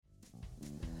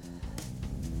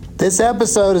This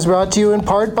episode is brought to you in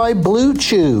part by Blue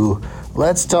Chew.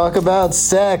 Let's talk about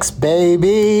sex,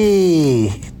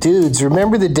 baby. Dudes,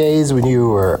 remember the days when you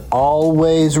were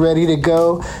always ready to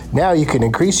go? Now you can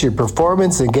increase your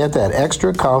performance and get that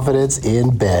extra confidence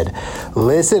in bed.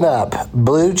 Listen up,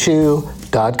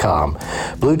 BlueChew.com.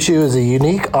 Blue Chew is a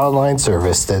unique online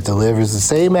service that delivers the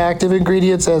same active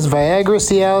ingredients as Viagra,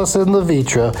 Cialis, and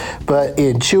Levitra, but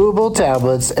in chewable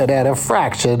tablets and at a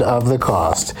fraction of the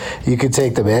cost. You can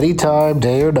take them anytime,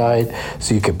 day or night,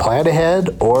 so you can plan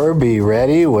ahead or be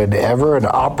ready whenever an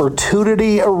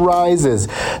opportunity arises.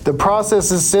 The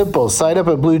process is simple. Sign up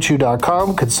at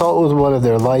BlueChew.com, consult with one of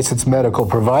their licensed medical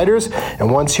providers, and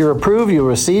once you're approved, you'll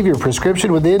receive your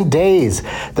prescription within days.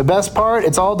 The best part,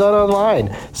 it's all done online,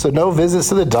 so no visits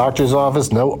to the doctor's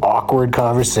office, no awkward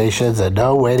conversations, and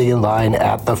no waiting in line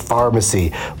at the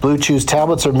pharmacy. Blue Chew's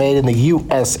tablets are made in the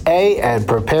USA and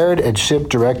prepared and shipped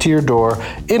direct to your door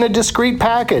in a discreet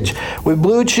package. With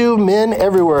Blue Chew, men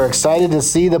everywhere are excited to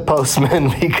see the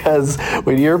postman because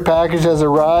when your package has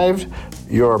arrived,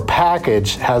 your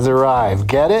package has arrived.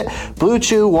 Get it? Blue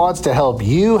Chew wants to help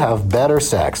you have better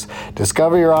sex.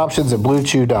 Discover your options at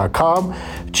BlueChew.com.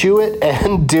 Chew it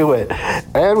and do it.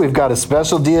 And we've got a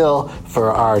special deal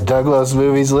for our Douglas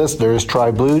Movies listeners.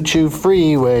 Try Blue Chew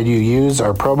free when you use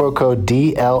our promo code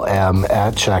DLM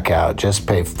at checkout. Just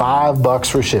pay $5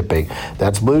 for shipping.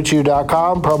 That's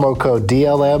BlueChew.com, promo code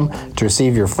DLM to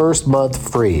receive your first month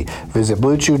free. Visit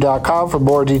BlueChew.com for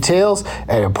more details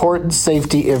and important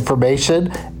safety information.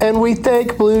 And we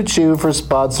thank Blue Chew for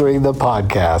sponsoring the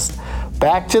podcast.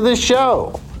 Back to the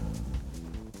show.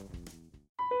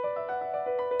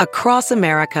 Across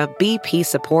America, BP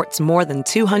supports more than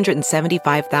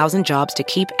 275,000 jobs to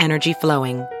keep energy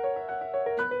flowing.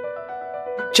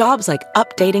 Jobs like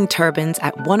updating turbines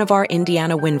at one of our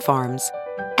Indiana wind farms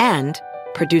and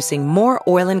producing more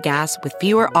oil and gas with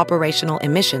fewer operational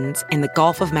emissions in the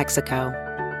Gulf of Mexico.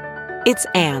 It's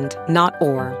and, not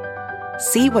or.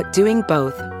 See what doing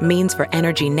both means for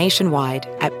energy nationwide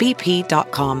at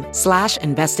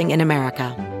bp.com/investing in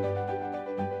America.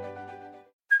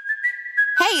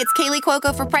 Hey, it's Kaylee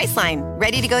Cuoco for Priceline.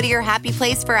 Ready to go to your happy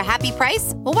place for a happy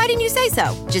price? Well, why didn't you say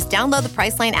so? Just download the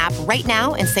Priceline app right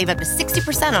now and save up to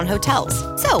 60% on hotels.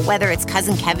 So whether it's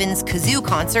Cousin Kevin's Kazoo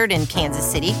Concert in Kansas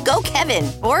City, go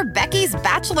Kevin, or Becky's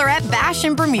Bachelorette Bash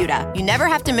in Bermuda, you never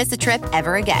have to miss a trip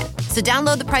ever again. So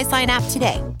download the Priceline app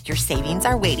today. Your savings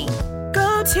are waiting.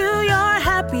 Go to your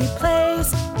happy place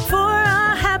for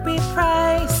a happy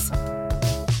price.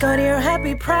 Go to your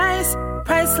happy price,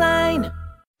 Priceline.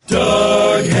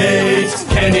 Doug hates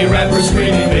candy wrappers,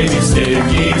 screaming baby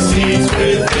sticky seeds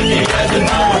with Mickey as the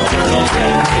nocturnal in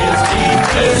his teeth.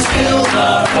 There's still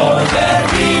not one that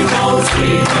he won't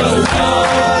sweet. Doug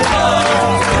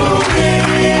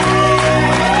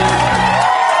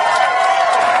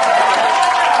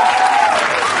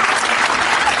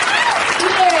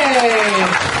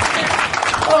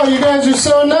Oh, you guys are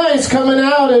so nice coming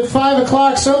out at 5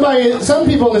 o'clock. Some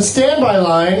people in the standby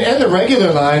line and the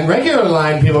regular line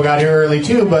people got here early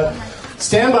too, but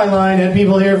standby line had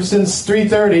people here since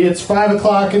 3:30. It's 5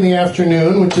 o'clock in the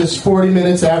afternoon, which is 40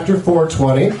 minutes after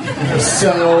 4:20.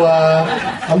 So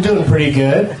I'm doing pretty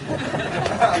good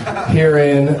here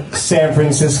in San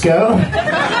Francisco.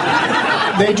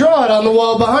 They draw it on the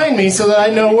wall behind me so that I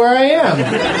know where I am.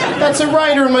 That's a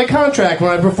rider in my contract when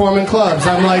I perform in clubs.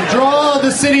 I'm like, draw the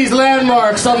city's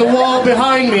landmarks on the wall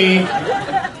behind me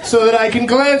so that I can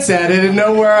glance at it and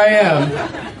know where I am.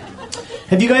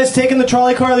 Have you guys taken the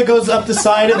trolley car that goes up the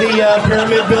side of the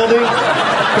pyramid building?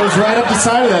 Goes right up the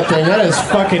side of that thing. That is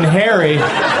fucking hairy.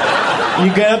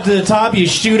 You get up to the top, you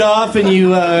shoot off, and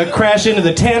you crash into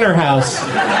the Tanner house.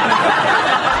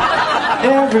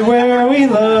 Everywhere we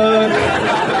look,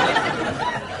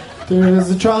 there's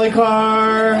a trolley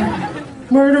car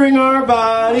murdering our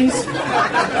bodies.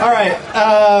 All right,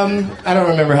 I don't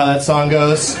remember how that song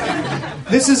goes.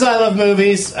 This is I Love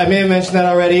Movies. I may have mentioned that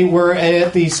already. We're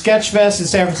at the Sketch Fest in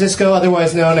San Francisco,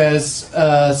 otherwise known as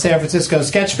San Francisco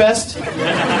Sketch Fest.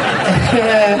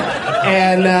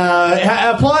 And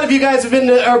applaud if you guys have been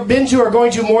to or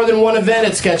going to more than one event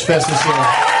at Sketch Fest this year.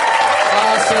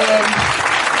 Awesome.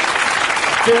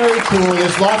 Very cool.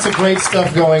 There's lots of great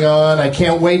stuff going on. I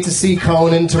can't wait to see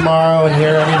Conan tomorrow and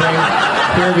hear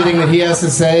everything that he has to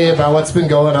say about what's been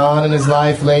going on in his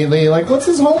life lately. Like, what's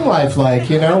his home life like?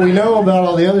 You know, we know about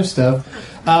all the other stuff.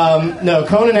 No,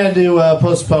 Conan had to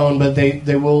postpone, but they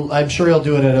will. I'm sure he'll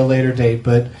do it at a later date.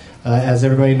 But as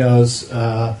everybody knows,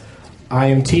 I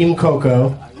am Team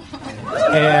Coco,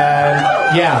 and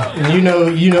yeah, and you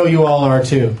know you all are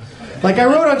too. Like, I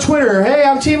wrote on Twitter, hey,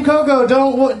 I'm Team Coco,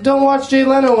 don't watch Jay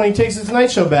Leno when he takes his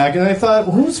Tonight Show back. And I thought,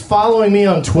 who's following me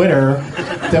on Twitter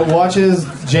that watches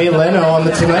Jay Leno on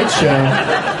the Tonight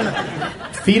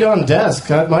Show? Feet on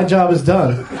desk. My job is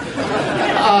done.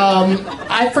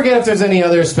 I forget if there's any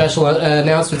other special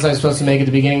announcements I'm supposed to make at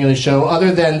the beginning of the show,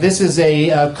 other than this is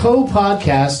a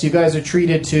co-podcast. You guys are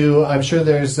treated to, I'm sure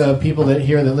there's people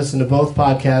here that listen to both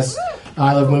podcasts,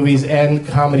 I Love Movies and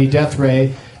Comedy Death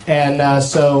Ray. And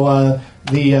so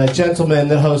the gentleman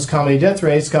that hosts Comedy Death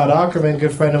Ray, Scott Aukerman,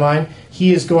 good friend of mine,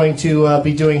 he is going to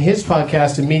be doing his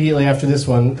podcast immediately after this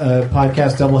one,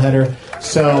 podcast doubleheader.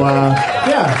 So,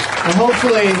 yeah, and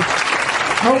hopefully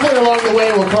along the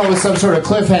way we'll come up with some sort of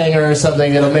cliffhanger or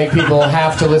something that'll make people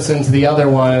have to listen to the other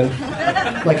one.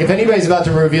 Like, if anybody's about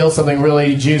to reveal something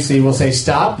really juicy, we'll say,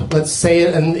 stop, let's say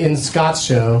it in Scott's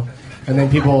show, and then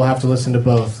people will have to listen to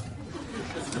both.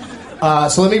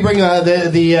 So let me bring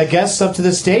the guests up to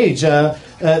the stage.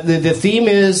 The theme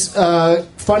is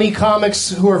funny comics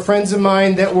who are friends of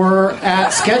mine that were at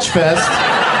Sketchfest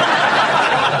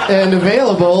and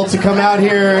available to come out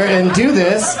here and do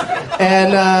this.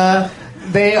 And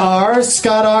they are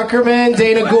Scott Aukerman,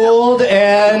 Dana Gould,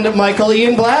 and Michael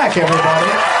Ian Black, everybody.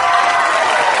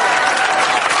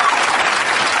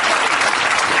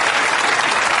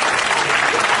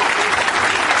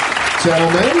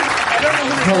 Gentlemen.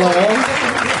 Hello.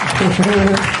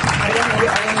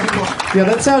 Yeah,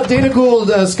 that's how Dana Gould,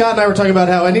 Scott and I were talking about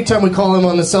how anytime we call him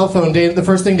on the cell phone, the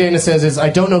first thing Dana says is, I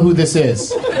don't know who this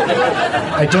is.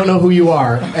 I don't know who you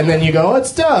are. And then you go, oh,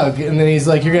 it's Doug. And then he's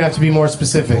like, you're going to have to be more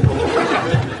specific.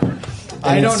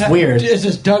 It's weird. Is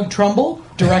this Doug Trumbull,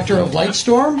 director of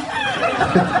Lightstorm?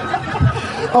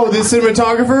 Oh, the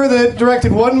cinematographer that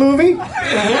directed one movie?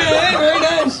 Very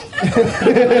nice.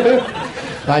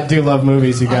 I do love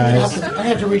movies, you guys. I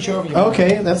have to reach over you.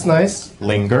 Okay, that's nice.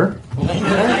 Linger over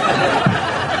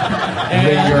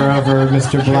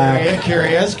Mr. Black.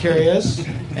 Curious.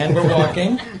 And we're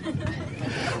walking.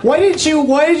 Why did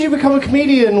you become a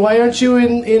comedian? Why aren't you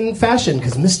in fashion?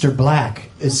 Because Mr. Black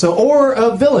is so... Or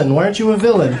a villain. Why aren't you a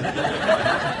villain?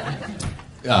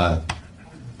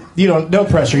 You don't... No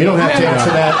pressure. You don't have to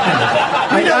answer that.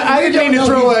 I didn't mean to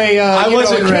throw I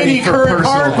wasn't ready Katie for Couric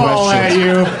personal hardball at questions.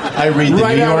 you. I read the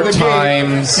Right New out of York the gate.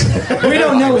 Times. We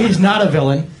don't know he's not a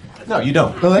villain. No, you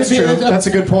don't. No, that's true. That's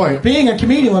a good point. Being a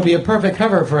comedian would be a perfect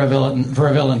cover for a villain, or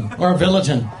a villain,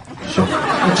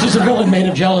 which is a villain made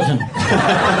of gelatin.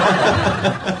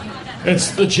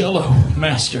 It's the Jello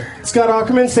Master. Scott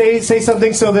Aukerman, say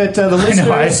something so that the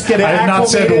listeners get acclimated. I have not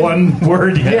said one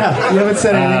word yet. Yeah, you haven't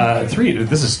said anything.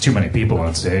 This is too many people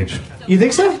on stage. You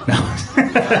think so? No.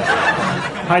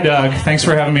 Hi, Doug. Thanks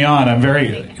for having me on. I'm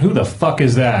very... Who the fuck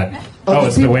is that? Oh,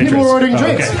 it's the waitress. People are ordering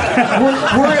drinks. Okay.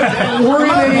 We're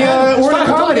in a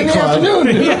comedy club.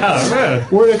 Yeah.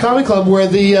 We're in a comedy club where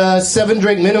the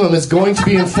 7-drink minimum is going to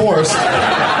be enforced.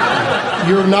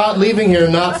 You're not leaving here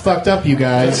not fucked up, you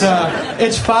guys.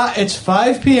 It's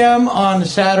 5 p.m. on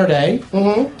Saturday.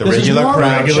 Mm-hmm. The regular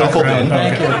crowd shuffled in.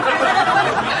 Thank you.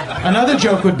 Another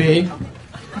joke would be...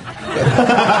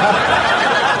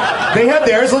 They had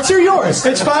theirs. Let's hear yours.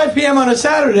 It's 5 p.m. on a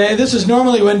Saturday. This is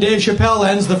normally when Dave Chappelle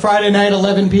ends the Friday night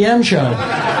 11 p.m. show.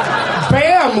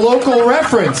 Bam! Local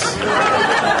reference.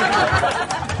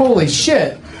 Holy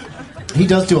shit. He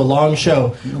does do a long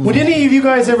show. Would any of you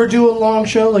guys ever do a long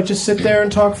show? Like just sit there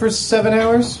and talk for 7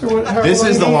 hours? Or what, This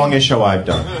is the longest show I've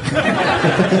done.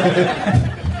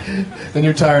 And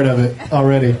you're tired of it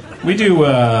already. We do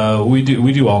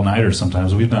all-nighters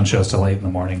sometimes. We've done shows till 8 in the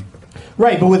morning.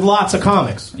 Right, but with lots of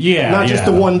comics. Yeah, Not just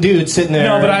the one dude sitting there.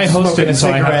 No, but I host smoking it, a so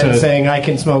I have cigarette to- and saying I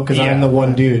can smoke because Yeah. I'm the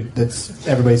one dude that's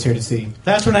everybody's here to see.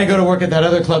 That's when I go to work at that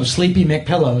other club, Sleepy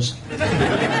McPillows.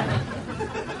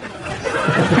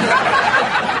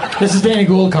 This is Danny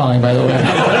Gould calling, by the way.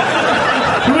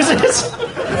 Who is this?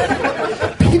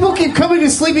 People keep coming to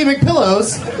Sleepy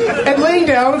McPillows and laying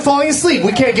down and falling asleep.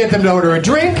 We can't get them to order a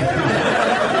drink.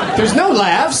 There's no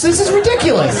laughs. This is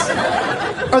ridiculous.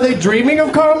 Are they dreaming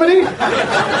of comedy?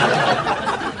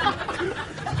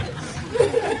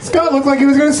 Scott looked like he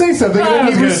was going to say something. I And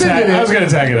was he going rescinded to it.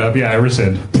 tag it up. Yeah, I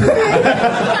rescind.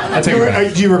 I take it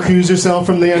back. Do you recuse yourself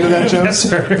from the end of that joke? Yes,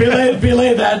 sir.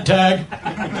 Belay that tag.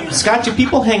 Scott, do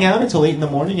people hang out until 8 in the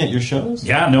morning at your shows?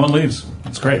 Yeah, no one leaves.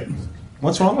 It's great.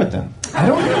 What's wrong with them? I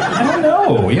don't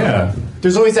know. Yeah.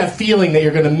 There's always that feeling that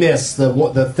you're going to miss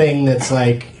the thing that's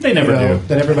like... They never do.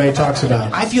 That everybody talks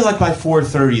about. I feel like by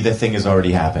 4:30 the thing has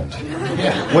already happened.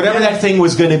 Whatever that thing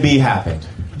was going to be happened.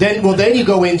 Then you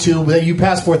go into... You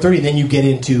pass 4:30, then you get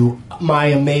into my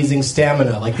amazing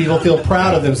stamina. Like, people feel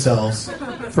proud of themselves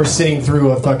for sitting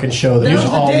through a fucking show that That was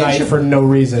was the all Dave night Chapp- for no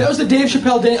reason. That was the Dave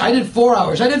Chappelle day. I did 4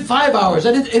 hours. I did 5 hours.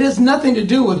 It has nothing to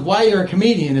do with why you're a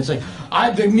comedian. It's like,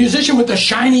 I'm the musician with the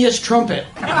shiniest trumpet.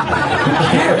 Who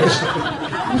cares?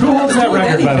 Who holds that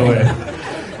record, by the way?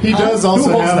 He does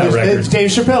also holds have that record? it's Dave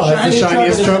Chappelle has the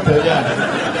shiniest trumpet.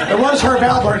 Yeah. It was Herb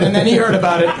Alpert, and then he heard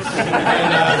about it.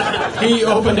 And he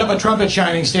opened up a trumpet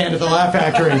shining stand at the Laugh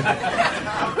Factory.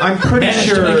 I'm pretty Managed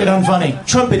sure to make it unfunny.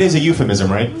 trumpet is a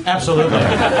euphemism, right? Absolutely.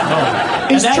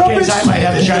 In Is that trumpet- case, I might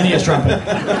have the shiniest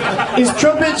trumpet. Is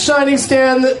Trumpet Shining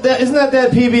Stand, isn't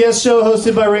that PBS show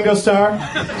hosted by Ringo Starr?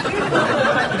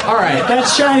 All right.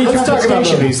 That's shiny Let's trumpet talk about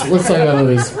station. movies. Let's talk about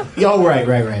movies. Oh,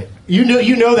 right.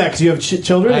 You know that because you have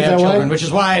children? I Is have that children, why? which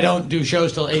is why I don't do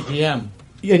shows till 8 p.m.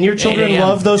 And your children 8 a.m.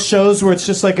 love those shows where it's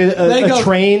just like a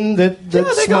train that they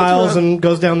go smiles through and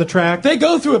goes down the track? They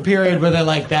go through a period where they're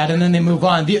like that, and then they move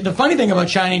on. The funny thing about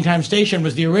Shining Time Station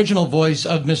was the original voice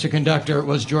of Mr. Conductor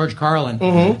was George Carlin.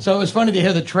 Mm-hmm. So it was funny to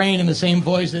hear the train in the same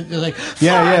voice. They're like, "Fuck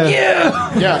Yeah.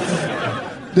 you!" Yeah.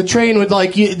 The train with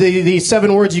like the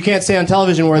 7 words you can't say on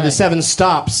television where the 7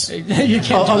 stops You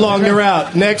can't along the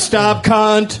route. Next stop,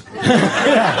 cunt.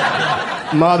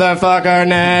 Motherfucker,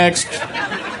 next.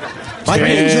 My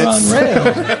Trains are on rail.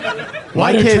 My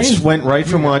Why do kids trains- went right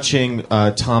from watching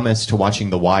Thomas to watching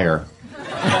The Wire.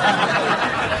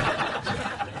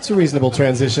 It's a reasonable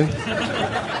transition.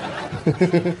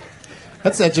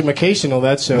 That's educational,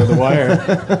 that show, The Wire.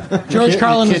 George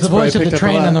Carlin was kids the voice of probably the picked up a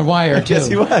train lot. on the wire, too. Yes,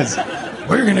 he was.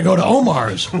 We're going to go to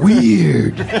Omar's.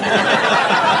 Weird.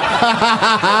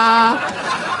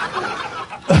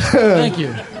 Thank you.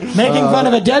 Making fun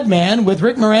of a dead man with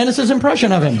Rick Moranis'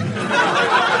 impression of him.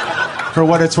 For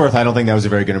what it's worth, I don't think that was a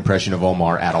very good impression of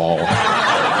Omar at all.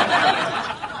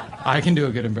 I can do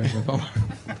a good impression of Omar.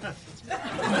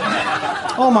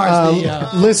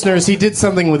 Omar's Listeners, he did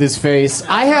something with his face.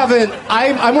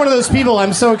 I'm one of those people,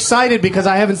 I'm so excited because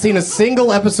I haven't seen a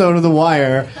single episode of The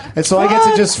Wire, and so I get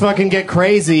to just fucking get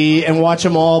crazy and watch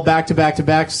them all back to back to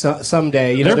back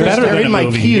someday. You know, They're better than in a my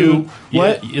movie. queue.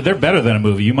 What? Yeah, they're better than a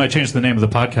movie. You might change the name of the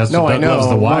podcast to No, I Doug know. Loves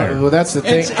the Wire. Well, that's the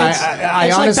thing. I it's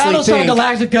like honestly Battlestar think...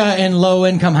 Galactica in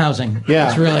low-income housing. Yeah.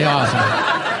 It's really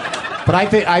awesome. But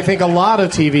I think a lot of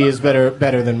TV is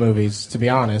better than movies. To be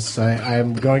honest,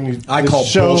 I'm going to. I call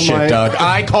show bullshit, my, Doug.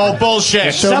 I call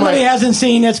bullshit. show Somebody my- hasn't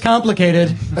seen It's Complicated.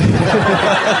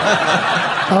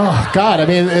 Oh God! I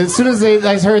mean, as soon as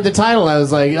I heard the title, I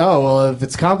was like, "Oh well, if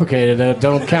it's complicated,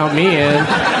 don't count me in."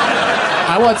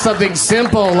 I want something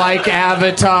simple like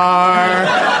Avatar.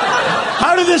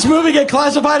 How did this movie get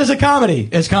classified as a comedy?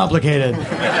 It's complicated.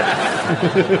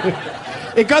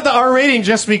 It got the R rating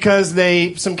just because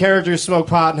some characters smoke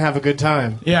pot and have a good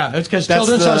time. Yeah, it's because That's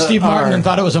children saw the Steve Martin R. and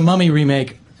thought it was a Mummy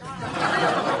remake.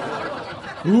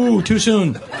 Ooh, too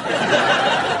soon.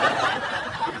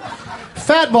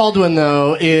 Fat Baldwin,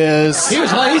 though, he's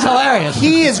hilarious.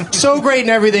 He is so great in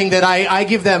everything that I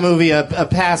give that movie a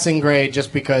passing grade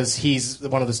just because he's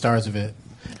one of the stars of it.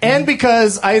 And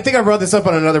because, I think I brought this up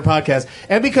on another podcast,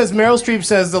 and because Meryl Streep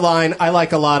says the line, "I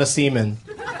like a lot of semen,"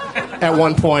 at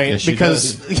one point. Yes, she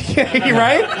because,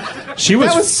 right?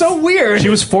 That was so weird. She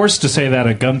was forced to say that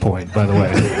at gunpoint, by the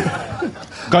way.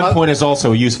 Gunpoint is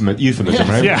also a euphemism,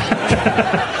 right?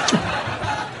 Yeah.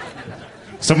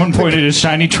 Someone pointed his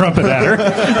shiny trumpet at her.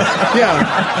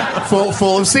 Yeah,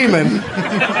 full of semen.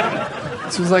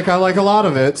 She was like, "I like a lot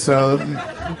of it, so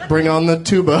bring on the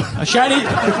tuba." A shiny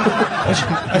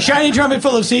trumpet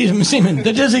full of semen.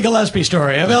 The Dizzy Gillespie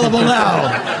story, available now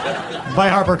by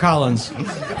HarperCollins.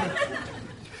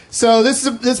 So this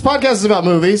podcast is about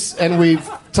movies, and we've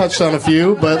touched on a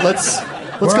few, but let's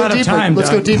We're go out of deeper. time, Let's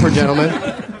Doug. go deeper, gentlemen.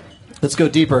 Let's go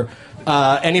deeper.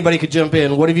 Anybody could jump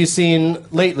in. What have you seen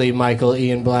lately, Michael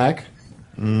Ian Black?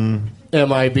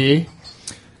 MIB.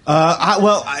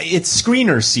 Well, it's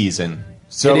screener season.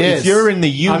 So It is. if you're in the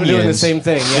unions, I'm doing the same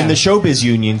thing, yeah. in the showbiz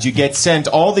unions, you get sent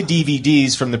all the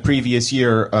DVDs from the previous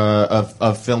year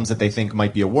of films that they think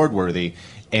might be award worthy,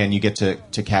 and you get to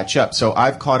catch up. So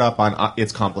I've caught up on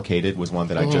It's Complicated was one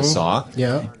that I just saw.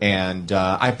 Yeah. And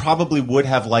I probably would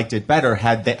have liked it better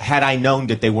had I known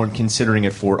that they weren't considering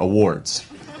it for awards.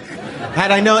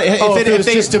 Had I known if it was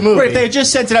just a movie. Or if they had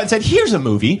just sent it out and said, "Here's a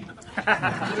movie,"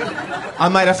 I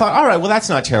might have thought, all right, well, that's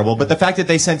not terrible. But the fact that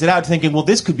they sent it out thinking, well,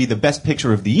 this could be the best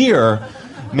picture of the year,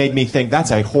 made me think that's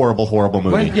a horrible, horrible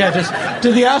movie. Do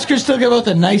the Oscars still give out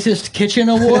the nicest kitchen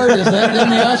award? Is that in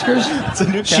the Oscars? It's a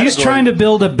new She's category. trying to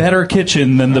build a better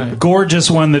kitchen than the gorgeous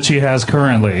one that she has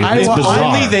currently. It's If bizarre.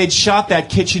 only they'd shot that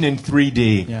kitchen in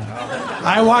 3D. Yeah.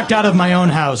 I walked out of my own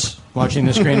house watching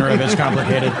the screener of It's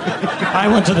Complicated. I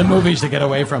went to the movies to get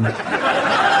away from it.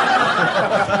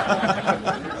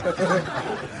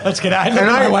 Let's get out.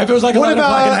 My wife, it was like 11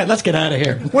 o'clock at night. Let's get out of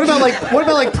here. What about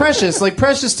like Precious? Like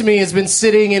Precious to me has been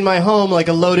sitting in my home like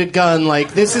a loaded gun.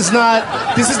 Like this is not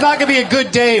gonna be a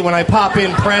good day when I pop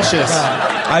in Precious.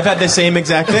 I've had the same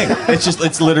exact thing.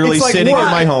 It's literally It's like sitting work.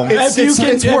 in my home.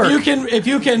 If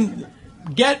you can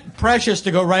get Precious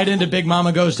to go right into Big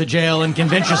Mama Goes to Jail and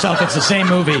convince yourself it's the same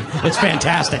movie, it's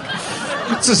fantastic.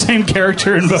 It's the same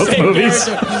character in both movies.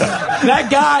 That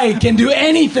guy can do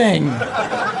anything.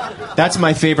 That's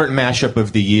my favorite mashup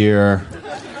of the year.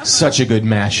 Such a good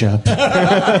mashup.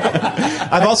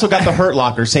 I've also got the Hurt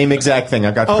Locker, same exact thing.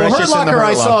 I've got Precious Hurt in the Locker Hurt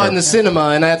I saw Locker. in the cinema,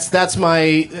 and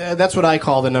that's what I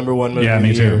call the number one movie. Yeah, of me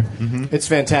the too. year. Mm-hmm. It's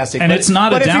fantastic, And it's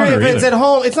not a downer If it's either. at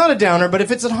home, it's not a downer. But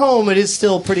if it's at home, it is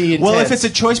still pretty intense. Well, if it's a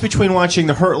choice between watching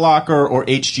the Hurt Locker or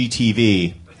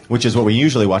HGTV, which is what we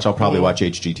usually watch, I'll probably watch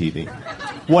HGTV.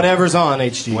 Whatever's on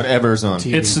HG. Whatever's on.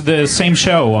 TV. It's the same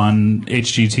show on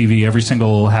HGTV every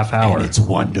single half hour. And it's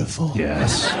wonderful.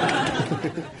 Yes.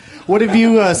 What have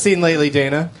you seen lately,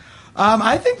 Dana?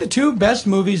 I think the two best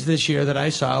movies this year that I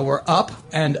saw were Up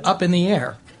and Up in the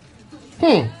Air.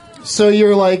 So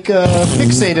you're like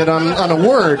fixated on a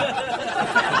word.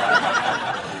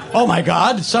 Oh my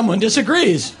God, someone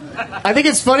disagrees. I think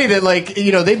it's funny that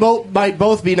they might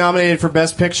both be nominated for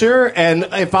Best Picture, and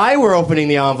if I were opening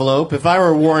the envelope, if I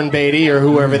were Warren Beatty or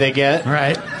whoever they get,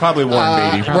 Right. Probably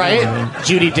Warren Beatty. right,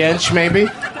 Judi Dench maybe,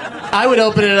 I would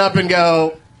open it up and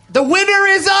go, "The winner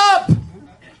is Up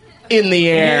in the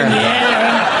Air."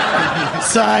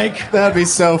 Psych. That'd be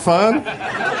so fun.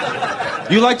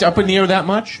 You liked Up in the Air that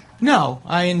much? No,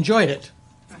 I enjoyed it.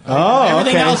 Oh,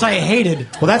 Everything okay. else I hated.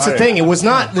 Well, that's the thing. It was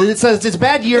not. It's a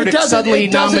bad year to suddenly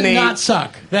it doesn't nominate. not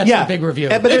suck. That's Yeah. the big review.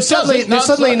 But they're It suddenly- doesn't they're not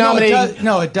suddenly suck. nominating-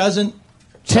 No, it doesn't.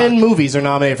 10 movies are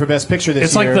nominated for Best Picture this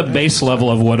It's year. like the base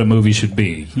level of what a movie should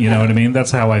be. You know what I mean?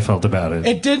 That's how I felt about it.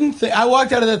 It didn't. I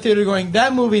walked out of the theater going,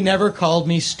 that movie never called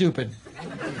me stupid.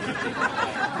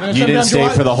 You didn't stay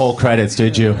for the whole credits,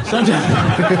 did you?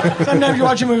 Sometimes you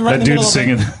watch a movie right in That the middle dude's of it.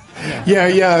 singing.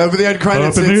 Yeah. Over the end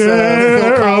credits, Up in it's the air,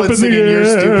 Phil up Collins in the singing "You're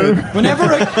air." Stupid."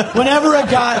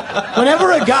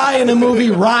 Whenever a guy in a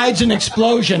movie rides an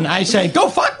explosion, I say, "Go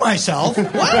fuck myself."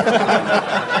 What?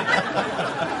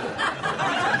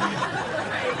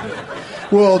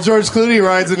 Well, George Clooney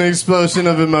rides an explosion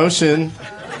of emotion.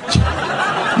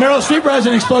 Meryl Streep rides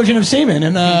an explosion of semen,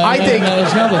 and I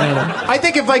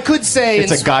think if I could say,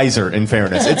 It's a geyser, in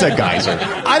fairness. It's a geyser.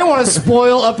 I don't want to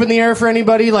spoil Up in the Air for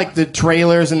anybody like the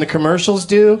trailers and the commercials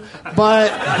do,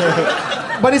 but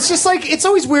it's just like, it's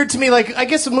always weird to me. Like, I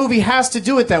guess a movie has to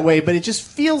do it that way, but it just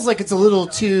feels like it's a little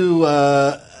too.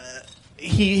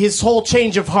 His whole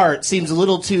change of heart seems a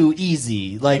little too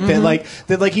easy. Like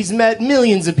that he's met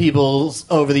millions of people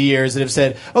over the years that have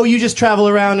said, "Oh, you just travel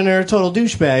around and are a total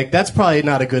douchebag. That's probably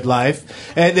not a good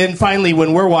life." And then finally,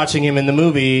 when we're watching him in the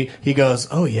movie, he goes,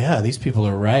 "Oh yeah, these people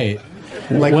are right."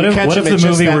 Like, What we if, catch what him if at the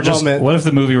movie that were just? moment. What if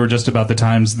the movie were just about the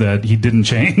times that he didn't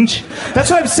change?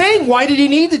 That's what I'm saying. Why did he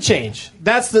need to change?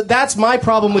 That's my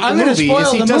problem with the I'm gonna movie. spoil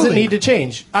Is he the doesn't movie. need to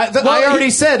change. I Well,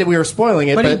 already said that we were spoiling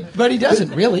it, but he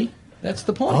doesn't really. That's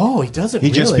the point. Oh, he doesn't. He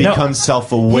just really. becomes He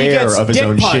self-aware gets of his dick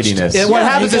own punched. shittiness. And what Yeah,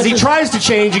 happens he is he gets- tries to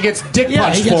change and gets dick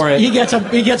punched for it. He gets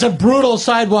a brutal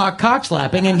sidewalk cock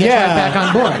slapping and gets right back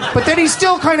on board. But then he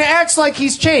still kind of acts like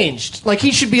he's changed. Like he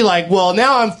should be like, well,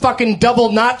 now I'm fucking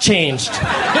double not changed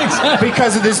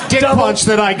because of this dick punch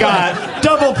that I got.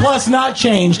 Double plus not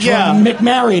changed. Yeah. From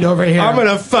McMarried over here. I'm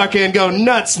gonna fucking go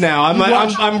nuts now.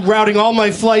 I'm routing all my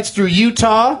flights through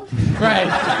Utah.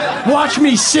 Right. Watch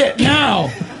me sit now.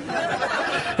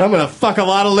 I'm gonna fuck a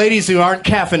lot of ladies who aren't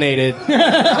caffeinated.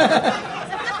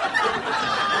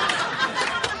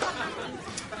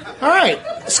 All right,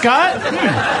 Scott.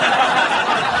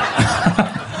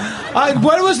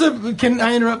 What was the? Can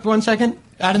I interrupt 1 second?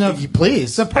 I don't know.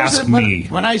 Please. The person, Ask me.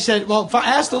 When I said,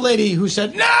 ask the lady who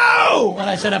said no when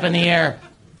I said up in the air.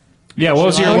 Yeah, what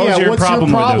was your What's your problem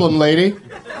problem, with lady?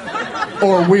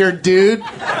 Or weird dude?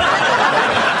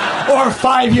 Or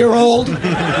 5-year-old.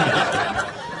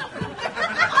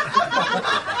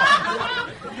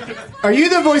 Are you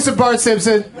the voice of Bart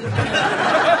Simpson?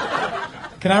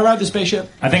 Can I ride the spaceship?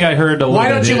 I think I heard a little Why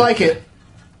bit. don't you like it?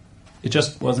 It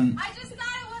just wasn't. I just thought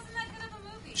it wasn't that good of a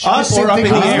movie. Up or up in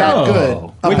the air? That good.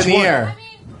 Up Which in the one? air.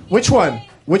 Which one?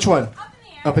 Which one?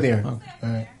 Up in the air. Up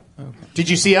in the air. All right. Did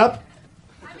you see Up?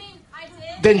 I mean, I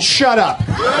did. Then shut up.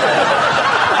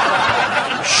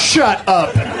 Shut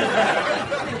up.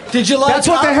 Did you like? That's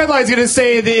what the Up? headline's going to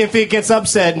say if it gets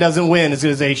upset and doesn't win. It's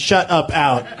going to say, shut up,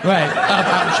 out. Right.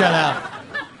 Up, shut out.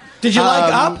 Did you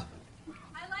like Up?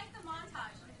 I like the montage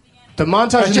at the beginning. The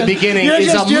montage in the beginning you're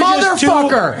is just- a you're just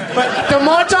motherfucker. But the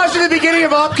montage in the beginning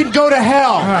of Up can go to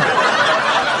hell.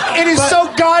 It is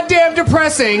so goddamn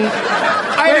depressing.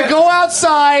 I had to go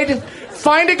outside,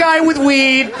 find a guy with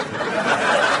weed,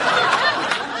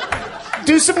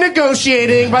 do some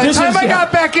negotiating. By the time I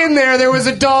got back in there was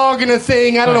a dog and a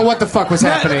thing. I don't know what the fuck was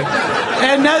happening.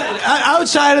 And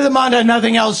outside of the montage,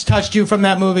 nothing else touched you from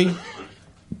that movie?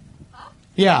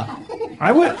 Yeah.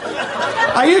 I would.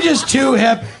 Are you just too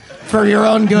hip for your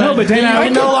own good? No, but Dana, I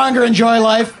can no longer enjoy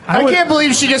life. I can't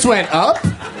believe she just went up.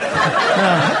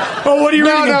 Oh, what are you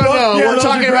reading? No. Yeah, We're those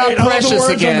talking are great. about All the Precious words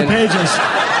again. on the pages.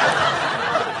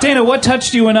 Dana, what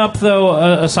touched you in Up, though,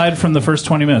 aside from the first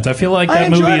 20 minutes? I feel like that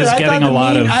movie is getting a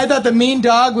lot of... I thought the mean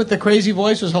dog with the crazy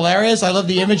voice was hilarious. I love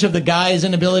the image of the guy's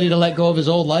inability to let go of his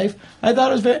old life. I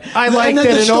thought it was very... I like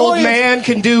that an old man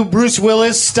can do Bruce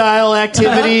Willis-style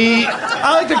activity.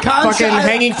 I like the concept. Fucking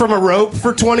hanging from a rope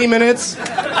for 20 minutes.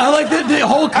 I like the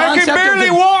whole concept. I can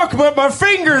barely walk, but my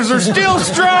fingers are still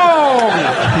strong.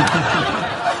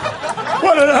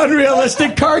 What an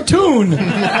unrealistic cartoon.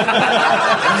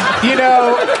 You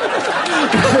know...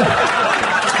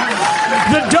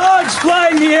 The dogs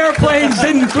flying the airplanes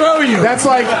didn't throw you. That's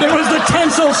like... It was the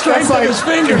tensile strength of his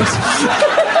fingers.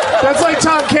 That's like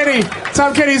Tom Kenny.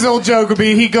 Tom Kenny's old joke would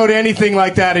be he'd go to anything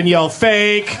like that and yell,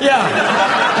 fake. Yeah.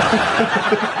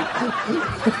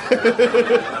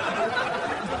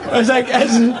 It's like,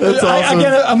 That's awesome.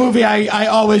 Again, a movie I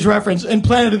always reference. In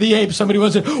Planet of the Apes, somebody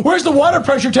once said, "Where's the water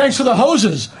pressure tanks for the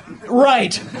hoses?"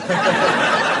 Right.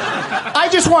 I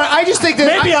just think that...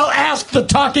 Maybe I'll ask the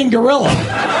talking gorilla.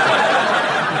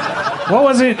 What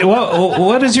was it?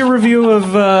 What is your review of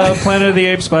Planet of the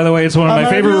Apes, by the way? It's one of my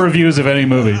favorite reviews of any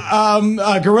movie.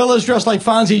 Gorillas dressed like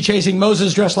Fonzie chasing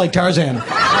Moses dressed like Tarzan.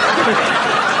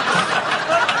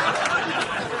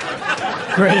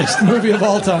 Greatest movie of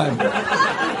all time.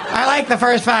 I like the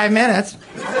first 5 minutes.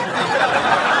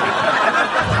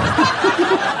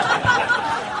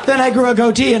 Then I grew a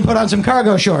goatee and put on some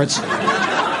cargo shorts.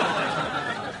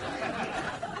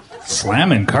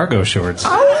 Slamming cargo shorts.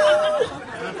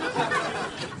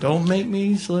 Don't make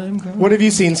me slim. What have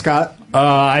you seen, Scott?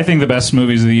 I think the best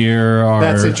movies of the year are...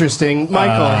 That's interesting.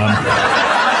 Michael.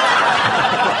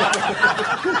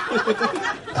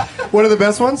 What are the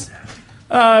best ones?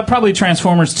 Probably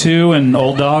Transformers 2 and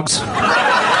Old Dogs.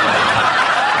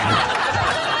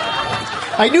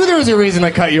 I knew there was a reason I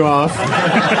cut you off.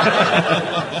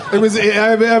 I'm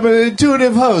an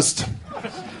intuitive host.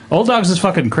 Old Dogs is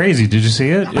fucking crazy. Did you see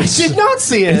it? I did not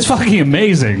see it. It's fucking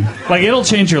amazing. Like, it'll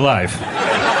change your life.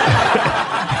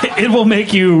 It will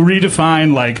make you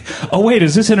redefine, like, oh, wait,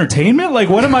 is this entertainment? Like,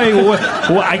 what am I...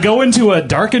 I go into a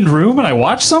darkened room and I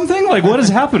watch something? Like, what is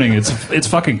happening? It's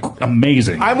fucking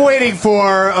amazing. I'm waiting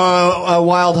for a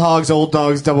Wild Hogs, Old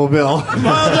Dogs double bill. What would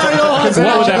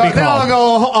that be Then I'll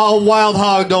called? go Wild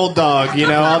Hog, Old Dog. You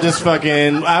know, I'll just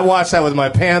fucking... I watch that with my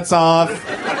pants off.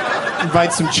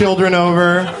 Invite some children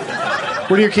over.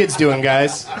 What are your kids doing,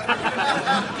 guys?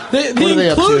 The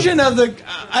inclusion of the...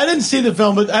 I didn't see the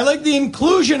film, but I like the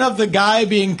inclusion of the guy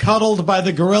being cuddled by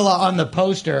the gorilla on the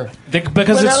poster.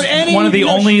 Because it's one of the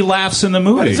only laughs in the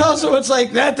movie. It's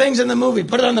like, that thing's in the movie.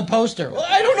 Put it on the poster. Well,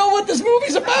 I don't know what this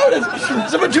movie's about.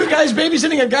 It's about two guys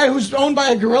babysitting a guy who's owned by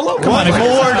a gorilla? What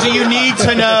more do you need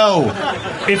to know?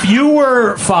 If you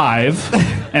were 5,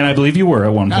 and I believe you were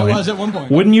at one point. I was at one point.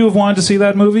 Wouldn't you have wanted to see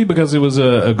that movie because it was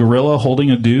a gorilla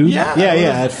holding a dude? Yeah.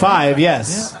 Yeah. At 5,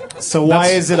 yes. Yeah. So why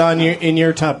is it in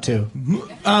your top 2?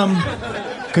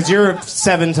 Because you're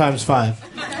 7 times 5.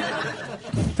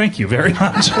 Thank you very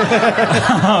much.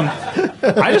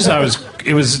 I just thought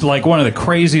it was like one of the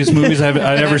craziest movies I'd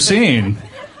ever seen.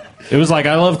 It was like,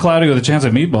 I love Cloudy with a Chance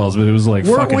at Meatballs, but it was like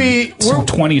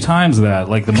 20 times that.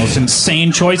 Like the most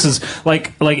insane choices.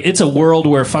 Like it's a world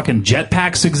where fucking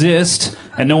jetpacks exist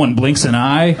and no one blinks an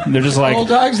eye. And they're just like, Old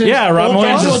dogs. Yeah, Robin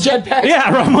Williams is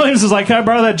Robin Williams is like, can I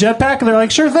borrow that jetpack? And they're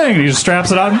like, sure thing. And he just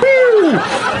straps it on.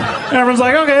 And everyone's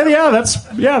like, okay,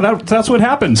 that's what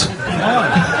happens.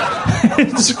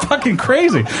 It's fucking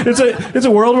crazy. It's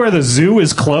a world where the zoo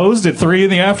is closed at 3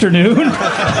 p.m.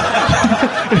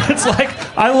 It's like,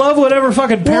 I love whatever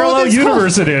fucking parallel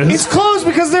universe it is. It's closed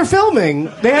because they're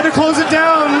filming. They had to close it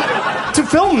down to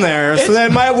film there, so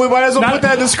we might as well put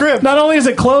that in the script. Not only is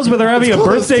it closed, but they're having a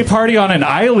birthday party on an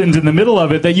island in the middle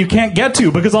of it that you can't get to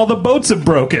because all the boats have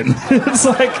broken. It's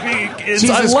like,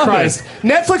 Jesus Christ.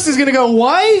 Netflix is going to go,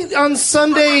 why on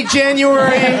Sunday,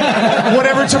 January,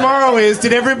 whatever tomorrow is,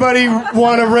 did everybody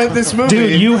want to rent this movie?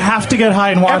 Dude, you have to get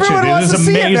high and watch Everyone it. It wants is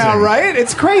to amazing. see it now, right?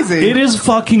 It's crazy. It is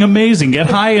fucking amazing. Get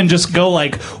high and just go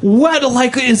like, what?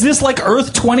 Like, is this like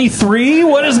Earth 23?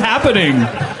 What is happening?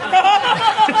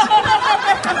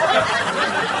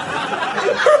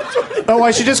 Oh,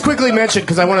 I should just quickly mention,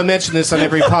 because I want to mention this on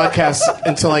every podcast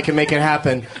until I can make it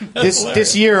happen.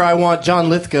 This year, I want John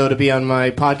Lithgow to be on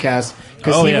my podcast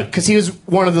because he was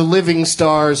one of the living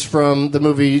stars from the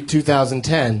movie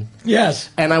 2010. Yes.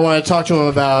 And I want to talk to him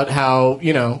about how,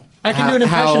 I can do an impression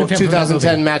how of him from that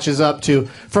 2010 movie. matches up to...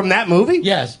 From that movie?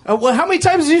 Yes. Well, how many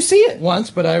times did you see it?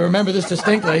 Once, but I remember this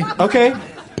distinctly. Okay.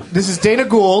 This is Dana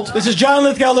Gould. This is John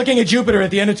Lithgow looking at Jupiter at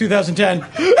the end of 2010.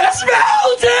 It's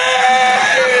melting!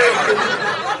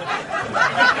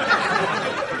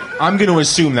 I'm going to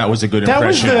assume that was a good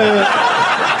impression.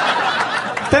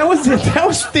 That was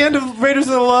the end of Raiders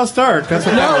of the Lost Ark. That's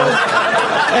what that was.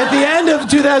 At the end of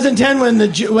 2010,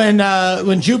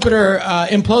 when Jupiter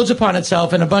implodes upon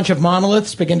itself and a bunch of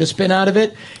monoliths begin to spin out of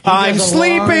it, I'm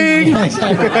sleeping.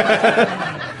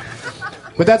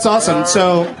 But that's awesome.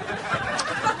 So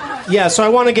I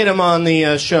want to get him on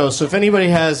the show. So if anybody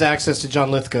has access to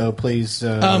John Lithgow, please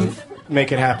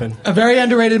make it happen. A very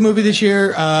underrated movie this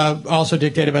year, also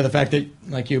dictated by the fact that,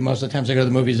 like you, most of the times I go to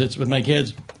the movies, it's with my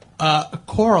kids.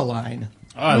 Coraline.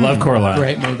 Oh, I love Coraline.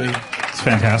 Great movie. It's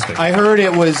fantastic. I heard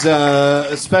it was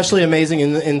especially amazing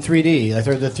in 3D. I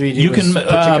heard the 3D. You can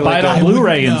buy it on good.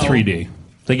 Blu-ray in No. 3D.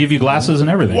 They give you glasses and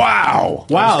everything. Wow!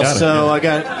 So I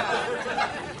got.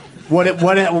 What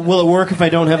will it work if I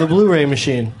don't have a Blu-ray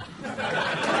machine?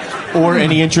 Or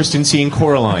any interest in seeing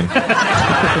Coraline.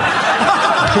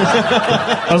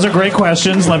 Those are great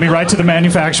questions. Let me write to the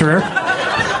manufacturer.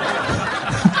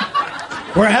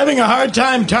 We're having a hard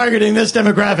time targeting this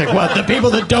demographic. What? The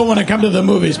people that don't want to come to the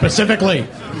movie specifically.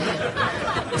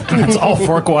 It's all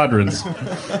 4 quadrants.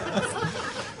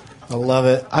 I love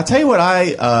it. I'll tell you what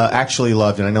I actually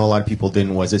loved, and I know a lot of people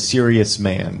didn't, was A Serious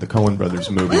Man, the Coen Brothers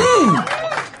movie.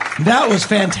 That was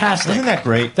fantastic. Isn't that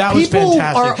great? That was People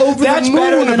fantastic. are over the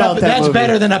moon about that That's movie.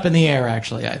 better than Up in the Air,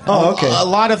 actually. I think. Oh, okay. A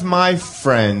lot of my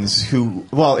friends who,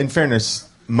 well, in fairness,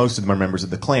 most of them are members of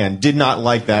the Klan, did not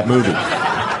like that movie.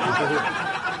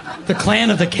 The Clan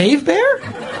of the Cave Bear?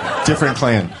 Different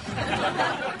Klan.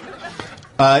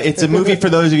 It's a movie, for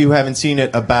those of you who haven't seen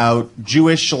it, about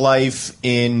Jewish life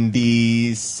in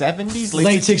the 70s?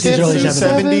 Late 60s, early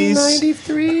 70s.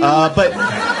 93.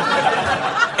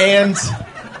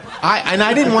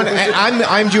 I didn't want to.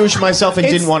 I'm Jewish myself and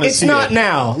didn't want to see it. It's not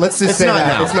now. Let's just say not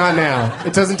that. now. It's not now.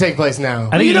 It doesn't take place now.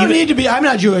 I think You don't even- need to be. I'm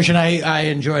not Jewish, and I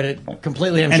enjoyed it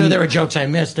completely. I'm sure And there were jokes I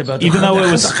missed about. even though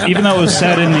it was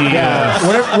set in the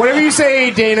Whatever you say,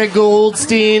 Dana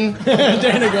Goldstein.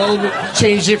 Dana Gould,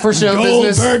 Changed it for show Gold,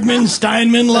 business. Bergman,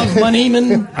 Steinman, Love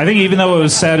Moneyman. I think even though it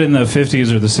was set in the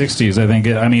 50s or the 60s, I think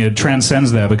it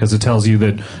transcends that because it tells you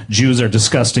that Jews are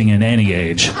disgusting in any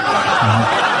age.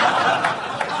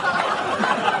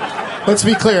 Let's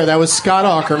be clear. That was Scott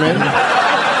Aukerman,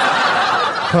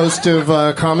 host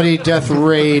of Comedy Death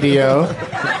Radio.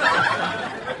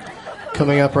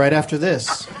 Coming up right after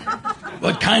this.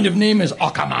 What kind of name is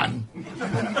Aukerman?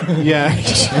 Yeah.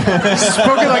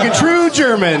 Spoken like a true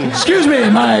German. Excuse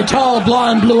me, my tall,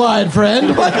 blonde, blue-eyed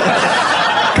friend. What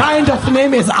kind of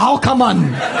name is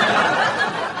Aukerman?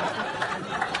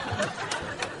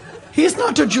 He's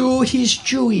not a Jew, he's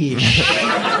Jewish.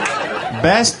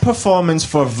 Best performance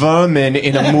for Vermin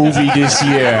in a movie this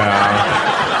year.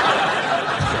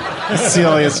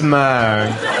 Serious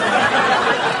Man.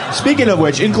 Speaking of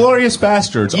which, Inglourious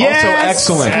Bastards, also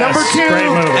excellent. Number two. Great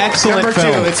movie. Excellent Number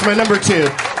film. two. It's my number 2.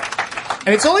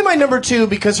 And it's only my number 2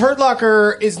 because Hurt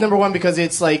Locker is number 1 because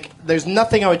it's like there's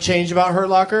nothing I would change about Hurt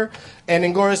Locker. And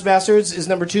Inglourious Bastards is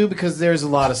number 2 because there's a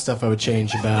lot of stuff I would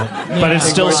change about. But it's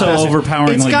still so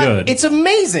overpoweringly good. It's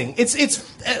amazing. It's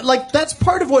like that's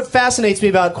part of what fascinates me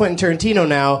about Quentin Tarantino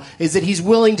now is that he's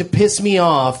willing to piss me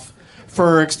off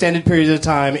for extended periods of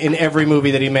time in every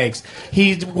movie that he makes.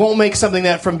 He won't make something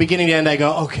that from beginning to end I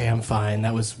go, okay, I'm fine.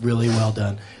 That was really well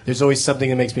done. There's always something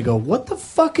that makes me go, what the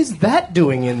fuck is that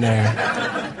doing in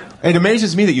there? It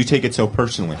amazes me that you take it so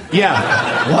personally.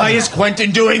 Yeah. Why is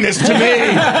Quentin doing this to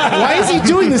me? Why is he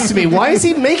doing this to me? Why is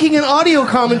he making an audio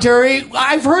commentary?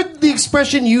 I've heard the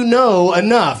expression "you know"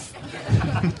 enough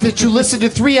that you listen to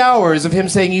 3 hours of him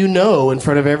saying "you know" in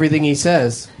front of everything he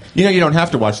says. You know, you don't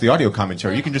have to watch the audio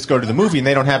commentary. You can just go to the movie and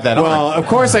they don't have that Well, on. of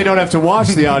course I don't have to watch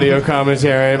the audio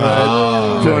commentary,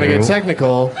 but if you want to get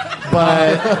technical.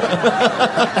 But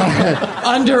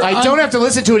I don't have to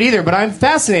listen to it either, but I'm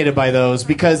fascinated by those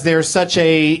because they're such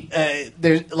a...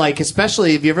 they're like,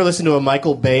 especially if you ever listen to a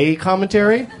Michael Bay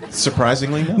commentary.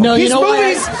 Surprisingly, no. No, His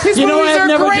movies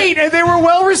are great, and they were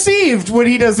well received when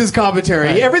he does his commentary.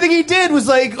 Right. Everything he did was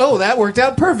like, oh, that worked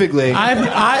out perfectly. I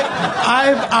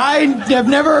have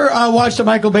never watched a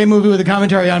Michael Bay movie with a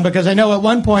commentary on because I know at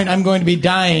one point I'm going to be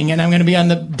dying and I'm going to be on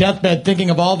the deathbed thinking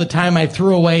of all the time I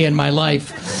threw away in my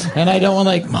life. And I don't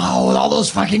want all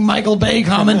those fucking Michael Bay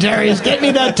commentaries. Get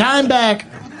me that time back.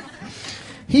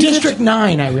 District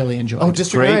 9 I really enjoy. Oh,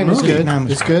 District 9 is good.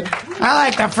 It's good. I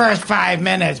like the first 5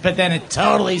 minutes, but then it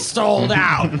totally sold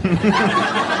out.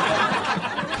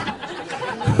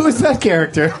 Who is that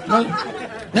character?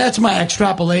 That's my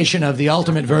extrapolation of the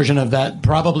ultimate version of that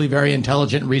probably very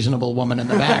intelligent, reasonable woman in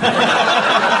the back.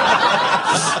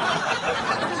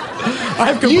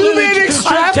 You been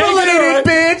extrapolated,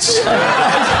 bitch!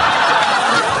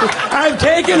 I've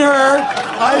taken her.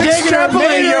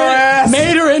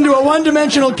 Made her into a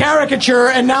one-dimensional caricature,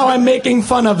 and now I'm making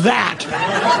fun of that.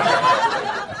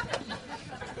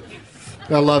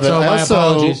 I love it. So my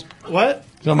apologies. What?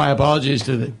 So my apologies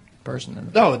to the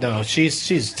person. No,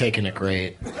 she's taking it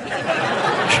great.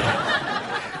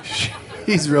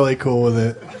 He's really cool with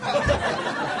it.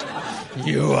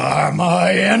 You are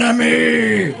my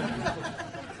enemy.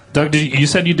 Doug, you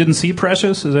said you didn't see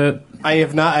Precious? Is that I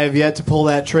have not. I have yet to pull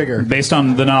that trigger. based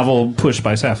on the novel Push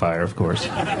by Sapphire, of course?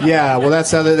 Yeah, well,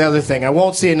 that's the other thing. I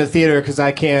won't see it in the theater because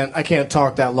I can't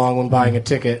talk that long when buying a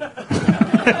ticket.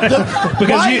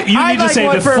 Because you need to say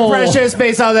the for full. Precious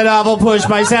based on the novel Push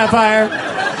by Sapphire.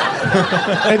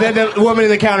 And then the woman in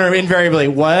the counter invariably,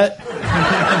 what?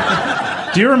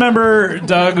 Do you remember,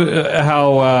 Doug,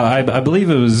 how I believe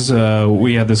it was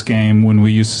we had this game when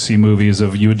we used to see movies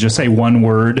of you would just say one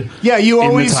word. Yeah, you in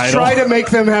the always title. try to make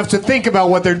them have to think about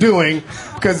what they're doing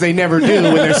because they never do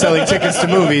when they're selling tickets to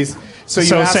movies. So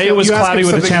ask say them- it was you ask Cloudy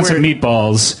them with a something Chance weird. of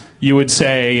Meatballs. You would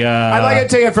say, I'd like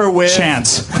to take it for a whiff.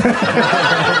 Chance.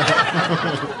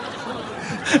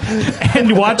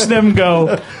 And watch them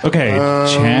go, okay,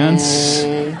 Chance.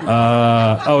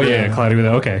 Cloudy with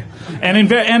okay.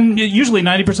 And usually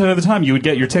 90% of the time you would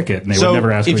get your ticket and they would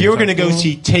never ask if what you were you're going to go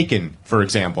see Taken, for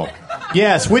example.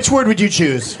 Yes, which word would you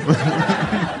choose?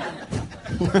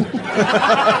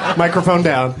 Microphone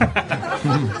down.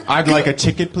 I'd like a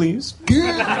ticket, please.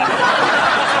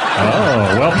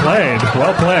 Oh, well played.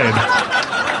 Well played.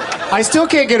 I still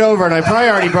can't get over, and I probably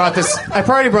already brought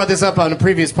this up on a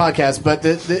previous podcast, but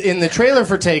in the trailer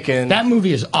for Taken, That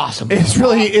movie is awesome. it's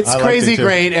liked crazy it too.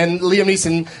 great, and Liam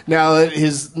Neeson, now that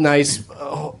his nice,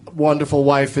 wonderful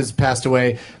wife has passed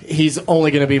away, he's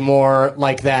only going to be more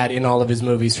like that in all of his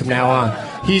movies from now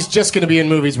on. He's just going to be in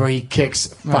movies where he kicks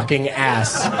fucking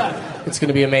ass. It's going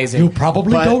to be amazing. You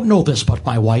probably But- don't know this, but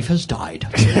my wife has died.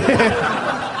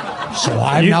 So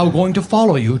I'm now going to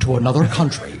follow you to another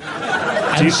country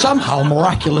and somehow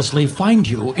miraculously find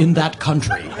you in that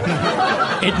country.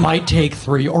 It might take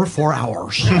 3 or 4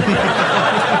 hours.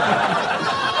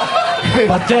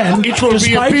 But then, It will be a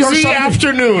despite your busy sudden-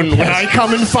 afternoon when I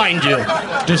come and find you.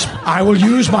 I will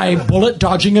use my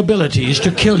bullet-dodging abilities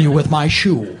to kill you with my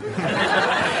shoe.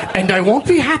 And I won't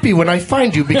be happy when I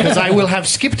find you because I will have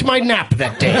skipped my nap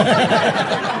that day.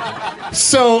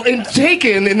 So in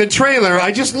Taken, in the trailer,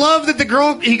 I just love that the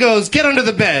girl, he goes, get under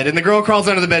the bed. And the girl crawls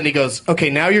under the bed and he goes, okay,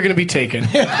 now you're going to be taken.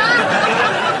 It's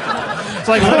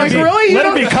like, Really? let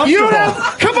it be comfortable.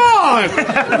 Come on!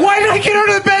 Why did I get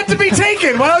under the bed to be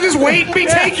taken? Why don't I just wait and be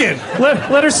taken?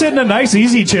 Let her sit in a nice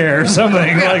easy chair or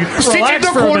something. Like, Sit in relax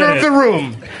the for a corner of minute. the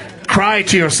room. Cry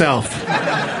to yourself.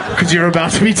 Because you're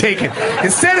about to be taken.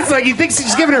 Instead, it's like he thinks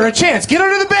he's giving her a chance. Get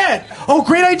under the bed. Oh,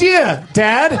 great idea,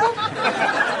 Dad.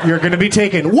 You're going to be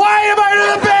taken. Why am I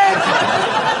under the bed?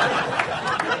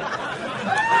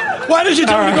 Why did you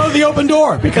tell me to go to the open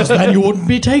door? Because then you wouldn't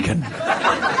be taken.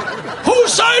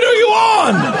 Whose side are you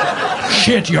on?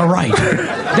 Shit, you're right.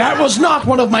 That was not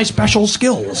one of my special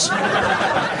skills.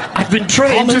 I've been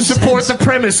trained to support the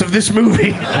premise of this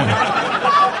movie.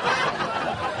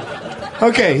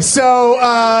 Okay, so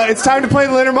it's time to play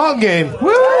the Leonard Maltin game.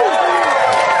 Woo!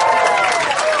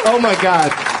 Oh my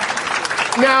God!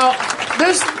 Now,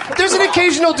 there's an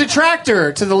occasional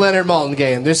detractor to the Leonard Maltin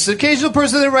game. There's an occasional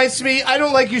person that writes to me, "I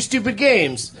don't like your stupid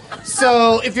games."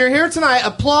 So if you're here tonight,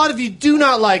 applaud if you do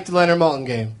not like the Leonard Maltin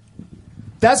game.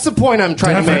 That's the point I'm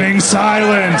trying to Deafening make.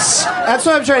 silence. That's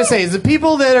what I'm trying to say. Is the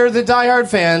people that are the diehard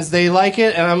fans, they like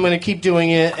it, and I'm going to keep doing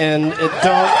it. And don't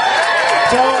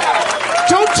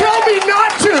tell me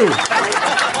not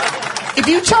to. If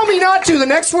you tell me not to, the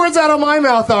next words out of my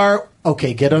mouth are,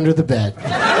 okay, get under the bed.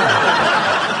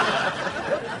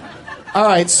 All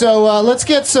right, so let's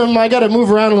get some, I got to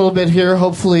move around a little bit here.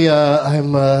 Hopefully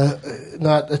I'm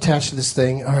not attached to this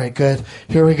thing. All right, good.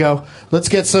 Here we go. Let's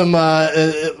get some,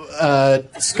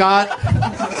 Scott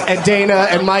and Dana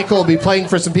and Michael will be playing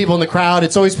for some people in the crowd.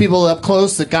 It's always people up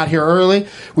close that got here early.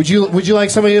 Would you like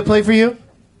somebody to play for you?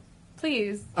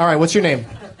 Please. All right, what's your name?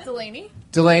 Delaney.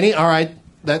 Delaney, all right.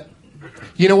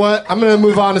 You know what? I'm going to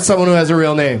move on to someone who has a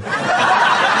real name.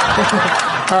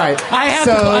 All right. I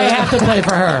have to play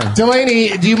for her.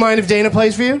 Delaney, do you mind if Dana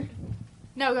plays for you?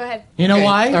 No, go ahead. You know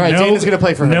why? All right, Dana's going to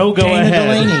play for her. No, go Dana ahead.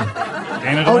 Delaney,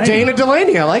 Dana Oh, Delaney. Dana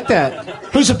Delaney. I like that.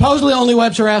 who supposedly only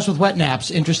wipes her ass with wet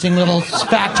naps. Interesting little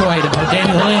factoid about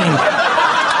Dana Delaney.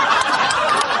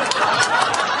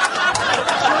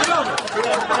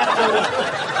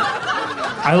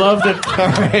 I love that.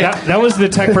 That was the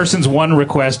tech person's one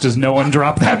request: is no one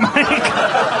drop that mic,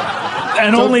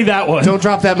 and only that one. Don't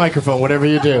drop that microphone, whatever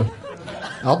you do.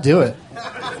 I'll do it.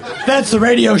 That's the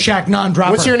Radio Shack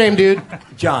non-dropper. What's your name, dude?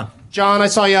 John. John, I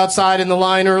saw you outside in the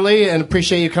line early and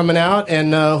appreciate you coming out.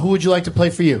 And who would you like to play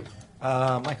for you?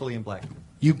 Michael Ian Black.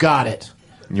 You got it.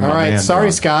 You're All my right, man, sorry,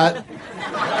 John. Scott.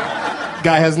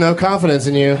 Guy has no confidence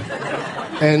in you,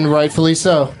 and rightfully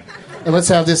so. And let's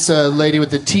have this lady with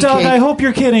the tea Doug, cake. I hope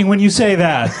you're kidding when you say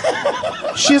that.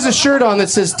 She has a shirt on that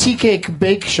says Tea Cake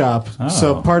Bake Shop.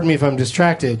 So pardon me if I'm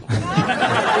distracted.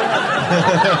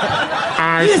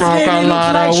 I smoke a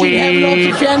lot of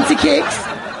weed. Fancy cakes.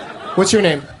 What's your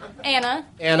name? Anna.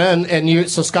 Anna, and you.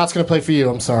 So Scott's going to play for you.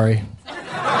 I'm sorry.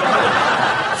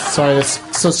 Sorry.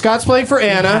 So Scott's playing for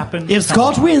Anna. If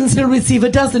Scott wins, he'll receive a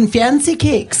dozen fancy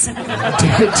cakes.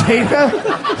 Dana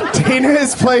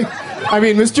is playing. I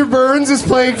mean, Mr. Burns is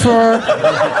playing for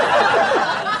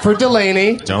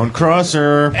Delaney, Don't cross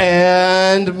her.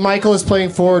 and Michael is playing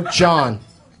for John.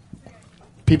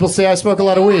 People say I smoke a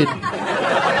lot of weed.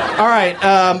 All right,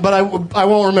 but I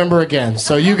won't remember again.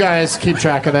 So you guys keep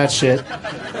track of that shit.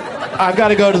 I've got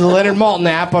to go to the Leonard Maltin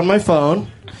app on my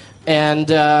phone,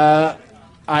 and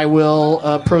I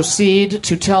will proceed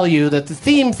to tell you that the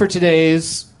theme for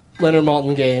today's Leonard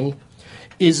Maltin game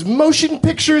is motion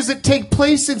pictures that take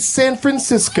place in San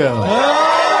Francisco.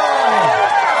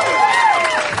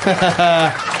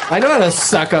 I know how to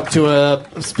suck up to a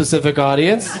specific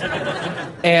audience.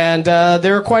 And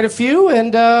there are quite a few,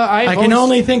 and I can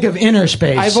only think of Inner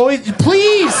Space. I've always...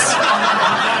 Please!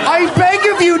 I beg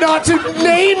of you not to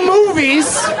name movies!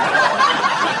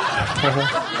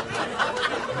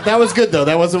 That was good, though.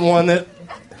 That wasn't one that...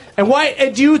 And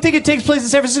why... do you think it takes place in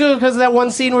San Francisco because of that one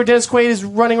scene where Dennis Quaid is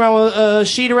running around with a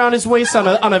sheet around his waist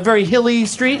on a very hilly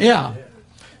street? Yeah.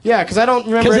 Yeah, because I don't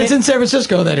remember... Because it's in San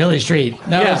Francisco, that hilly street.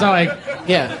 That was how I...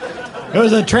 Yeah. It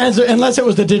was unless it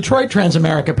was the Detroit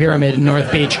Transamerica Pyramid in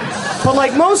North Beach. But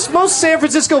like most San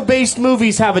Francisco-based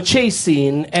movies have a chase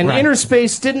scene, and Right. Inner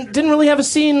Space didn't really have a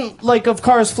scene like of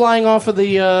cars flying off of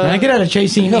the. I get out a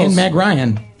chase scene hills. in Meg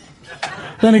Ryan.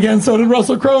 Then again, so did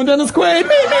Russell Crowe and Dennis Quaid. Meet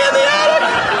me in the attic.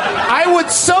 I would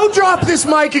so drop this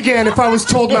mic again if I was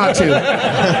told not to.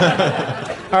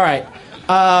 All right,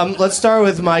 let's start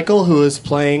with Michael, who is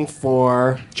playing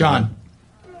for John.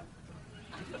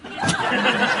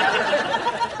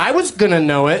 I was gonna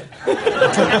know it.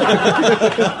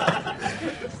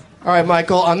 All right,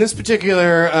 Michael. On this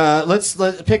particular, let's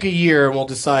pick a year, and we'll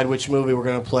decide which movie we're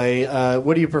gonna play.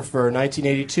 What do you prefer,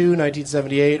 1982,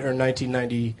 1978, or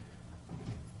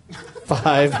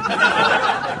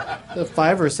 1995?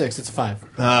 5 or 6? It's 5.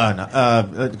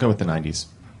 Go with the 90s.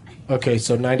 Okay,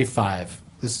 so 95.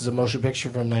 This is a motion picture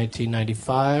from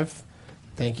 1995.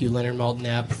 Thank you, Leonard Maltin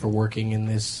app, for working in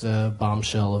this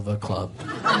bombshell of a club.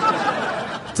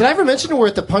 Did I ever mention we're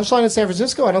at the Punchline in San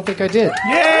Francisco? I don't think I did.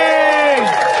 Yay!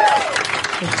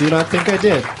 I do not think I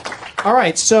did. All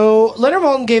right, so Leonard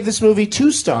Maltin gave this movie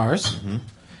 2 stars,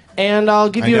 and I'll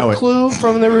give you a clue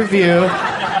from the review.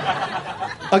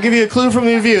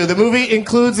 The movie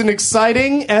includes an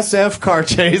exciting SF car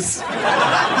chase.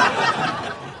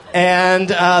 And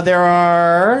there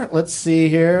are, let's see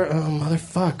here. Oh,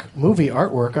 motherfuck. Movie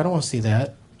artwork. I don't want to see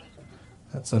that.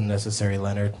 That's unnecessary,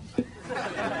 Leonard.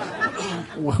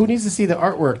 Who needs to see the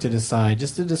artwork to decide?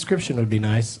 Just the description would be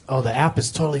nice. Oh, the app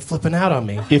is totally flipping out on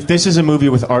me. If this is a movie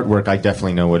with artwork, I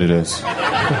definitely know what it is. A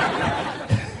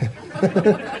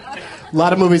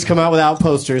lot of movies come out without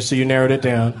posters, so you narrowed it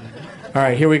down. All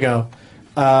right, here we go.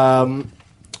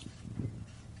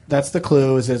 That's the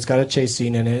clue, is that it's got a chase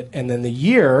scene in it. And then the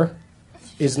year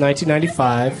is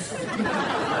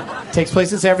 1995. Takes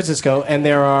place in San Francisco, and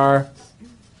there are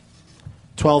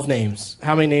 12 names.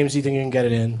 How many names do you think you can get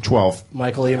it in? 12.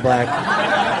 Michael Ian Black.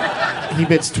 He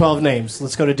bits 12 names.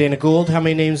 Let's go to Dana Gould. How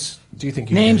many names do you think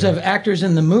you Names can get of actors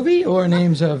in the movie or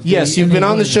names of... Yes, you've been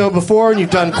on the show before, and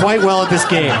you've done quite well at this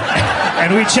game.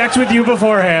 And we checked with you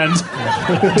beforehand.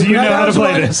 Do you know how to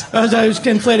play this? As I was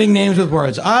conflating names with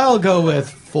words. I'll go with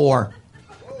 4.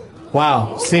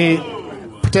 Wow. See,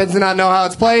 pretends to not know how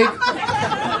it's played.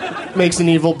 Makes an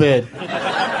evil bid.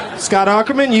 Scott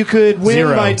Aukerman, you could win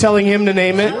 0. by telling him to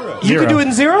name it. You 0. could do it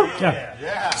in 0?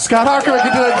 Yeah. Scott Aukerman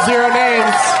could do it in 0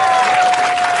 names.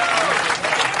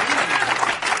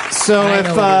 So I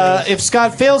know what it if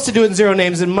Scott fails to do it in 0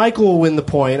 names, then Michael will win the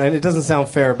point. And it doesn't sound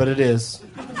fair, but it is.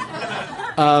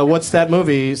 What's that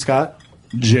movie, Scott?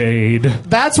 Jade.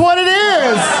 That's what it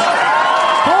is!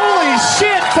 Holy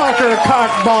shit, fucker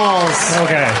cockballs!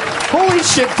 Okay. Holy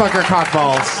shit, fucker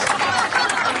cockballs.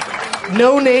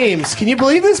 No names. Can you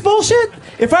believe this bullshit?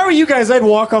 If I were you guys, I'd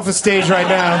walk off the stage right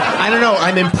now. I don't know.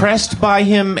 I'm impressed by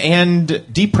him and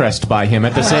depressed by him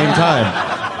at the same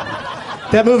time.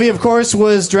 That movie, of course,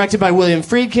 was directed by William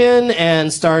Friedkin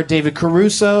and starred David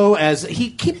Caruso as he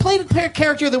played a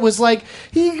character that was like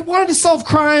he wanted to solve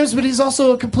crimes, but he's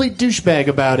also a complete douchebag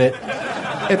about it.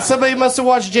 And somebody must have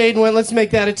watched Jade and went, "Let's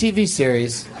make that a TV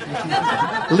series."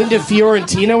 Linda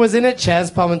Fiorentina was in it. Chaz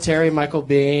Palminteri, Michael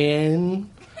Biehn,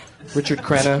 Richard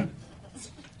Crenna.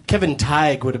 Kevin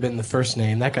Teig would have been the first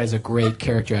name. That guy's a great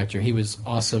character actor. He was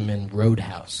awesome in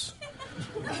Roadhouse.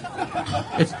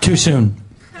 It's too soon.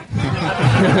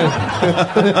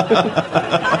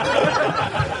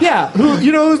 Yeah,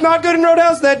 who's not good in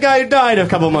Roadhouse? That guy who died a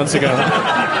couple months ago.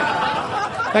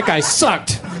 That guy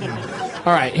sucked.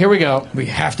 All right, here we go. We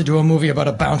have to do a movie about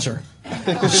a bouncer.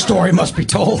 The story must be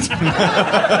told. It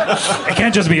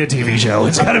can't just be a TV show.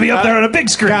 It's got to be up there on a big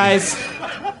screen. Guys,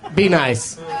 be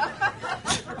nice.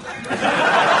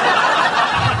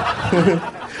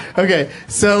 Okay,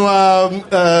 so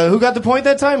who got the point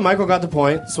that time? Michael got the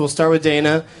point, so we'll start with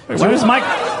Dana. Why does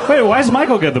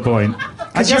Michael get the point?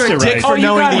 I guessed You're a it dick right. for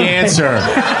knowing the answer.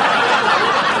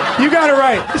 You got it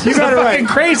right. You got it right.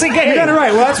 Crazy game. You got it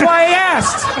right. Well, that's why I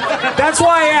asked. That's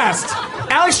why I asked.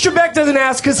 Alex Trebek doesn't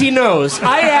ask because he knows.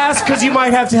 I asked because you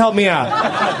might have to help me out.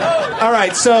 All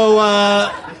right, so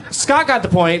Scott got the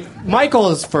point.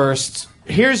 Michael is first.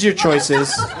 Here's your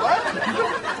choices.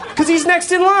 Because he's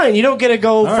next in line. You don't get to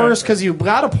go first because you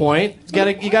got a point. You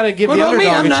gotta give the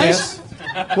underdog a chance.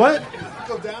 What?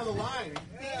 Go down the line.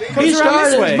 He Goes around this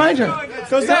started. way. It's my turn.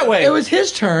 Goes that way. It was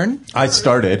his turn. I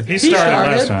started. He started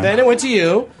last started. time. Then it went to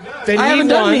you. Then I he haven't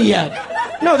won. done me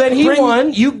yet. No, then he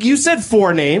won. You said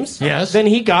 4 names. Yes. Then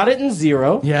he got it in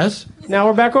 0. Yes. Now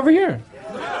we're back over here.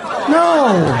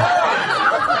 No.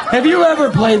 Have you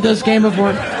ever played this game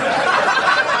before?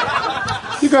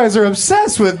 You guys are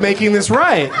obsessed with making this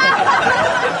right.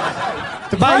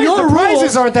 The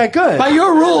prizes aren't that good. By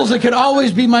your rules, it could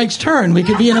always be Mike's turn. We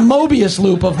could be in a Mobius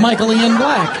loop of Michael Ian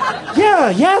Black.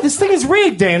 Yeah, this thing is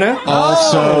rigged, Dana.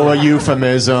 Also a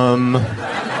euphemism.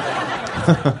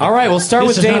 All right, we'll start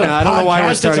This with is not Dana. a I don't know why we're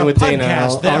podcast, starting it's with a Dana.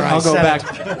 podcast. There, I'll I go said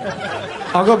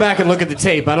back. I'll go back and look at the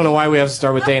tape. I don't know why we have to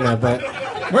start with Dana, but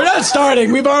We're not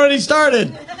starting. We've already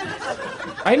started.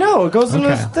 I know it goes in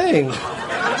this Okay. thing.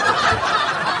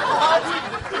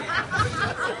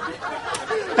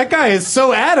 That guy is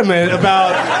so adamant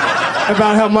about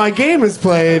how my game is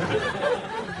played.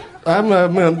 I'm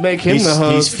gonna make him the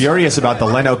host. He's furious about the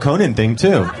Leno Conan thing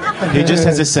too. He just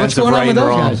has a sense What's of going on right with and those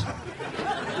wrong. guys?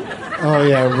 Oh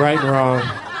yeah, right and wrong.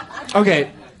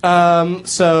 Okay,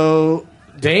 so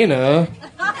Dana.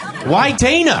 Why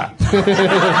Dana?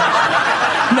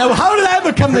 Now, how did I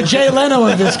become the Jay Leno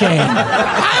of this game?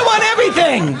 I want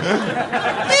everything.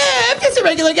 Yeah, I'm just a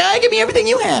regular guy. Give me everything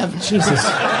you have. Jesus.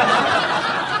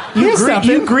 You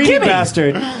greedy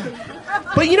bastard.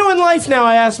 But in life now,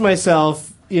 I ask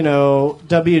myself,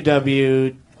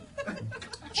 WW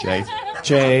Jay.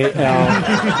 JLD.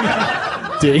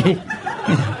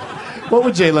 What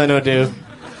would Jay Leno do?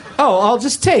 Oh, I'll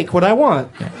just take what I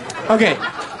want. Okay.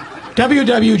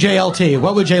 WWJLT.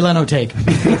 What would Jay Leno take?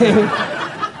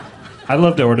 I'd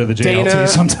love to order the JLT Dana.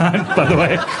 sometime, by the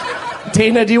way.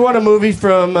 Dana, do you want a movie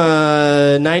from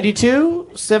 92,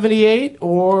 78,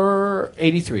 or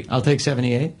 83? I'll take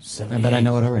 78. I bet I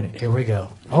know it already. Here we go.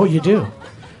 Oh, you do?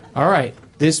 All right.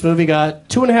 This movie got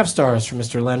 2.5 stars from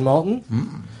Mr. Len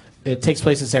Malton. It takes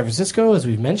place in San Francisco, as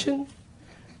we've mentioned.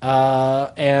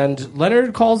 And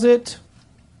Leonard calls it...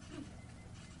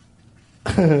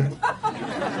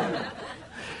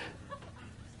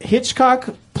 Hitchcock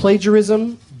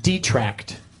Plagiarism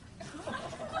Detract.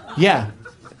 Yeah.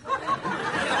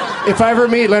 If I ever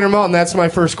meet Leonard Maltin, that's my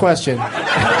first question. What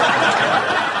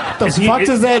the fuck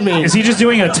does that mean? Is he just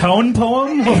doing a tone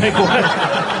poem? Like what?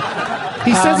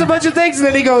 He says a bunch of things and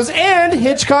then he goes, and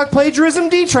Hitchcock Plagiarism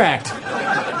Detract.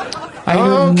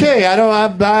 Okay,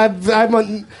 I'm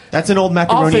That's an old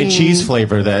macaroni Often- and cheese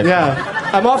flavor that. yeah.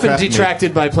 I'm often Craft me.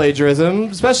 detracted by plagiarism,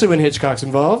 especially when Hitchcock's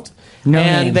involved. No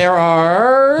and names. there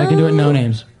are I can do it no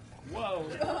names.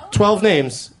 12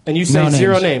 names, and you say No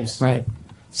 0 names. Right.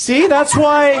 See, that's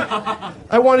why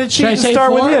I wanted Should I Cheat to say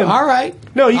start 4? with him. All right.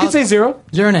 No, you can say 0.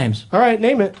 0 names. All right,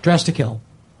 name it. Dress to Kill.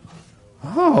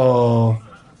 Oh,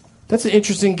 that's an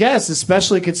interesting guess,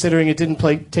 especially considering it didn't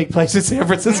take place in San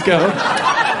Francisco.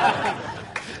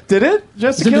 Did it?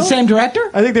 Just Is it the same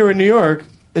director? I think they were in New York.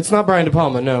 It's not Brian De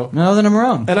Palma, no. No, then I'm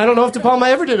wrong. And I don't know if De Palma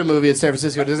ever did a movie in San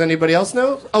Francisco. Does anybody else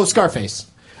know? Oh, Scarface.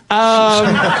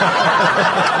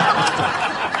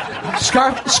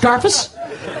 Scarface?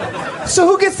 So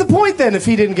who gets the point then if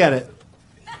he didn't get it?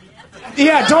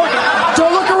 Yeah,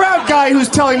 don't look around, guy who's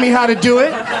telling me how to do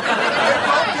it.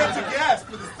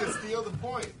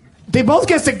 They both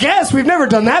guessed a guess. We've never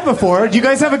done that before. Do you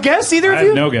guys have a guess, either I of you?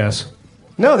 have no guess.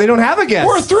 No, they don't have a guess.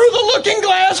 We're through the looking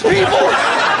glass, people.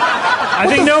 I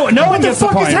think no one gets the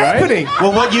point, what the fuck is happening? right?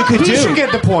 Well, what you could do... He should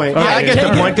get the point. Yeah, I get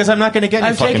the point because I'm not going to get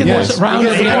any I've fucking taken points. this round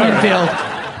of the onion field.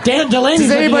 Dan Delaney's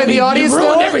Does anybody in the audience ruined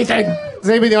know it? everything. Does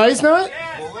anybody in the audience know it?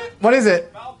 What is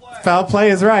it? Foul play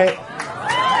is right.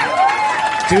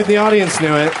 Dude in the audience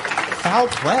knew it. Foul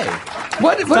play?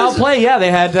 What Foul is play, yeah. They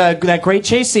had that great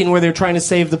chase scene where they're trying to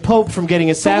save the Pope from getting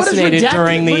What is assassinated redacted?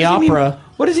 during What the does he mean- opera.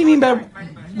 What does he mean by...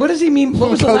 What does he mean? What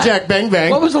was the Kojak Bang Bang.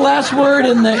 What was the last word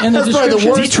in the That's probably description?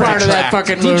 the worst part of that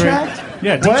fucking movie. Detract?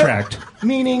 Yeah, detract.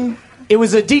 Meaning... It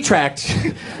was a detract.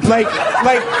 like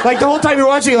the whole time you're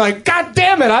watching, you're like, God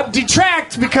damn it, I'm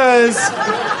detract because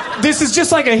this is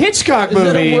just like a Hitchcock movie.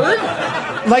 Is it a word?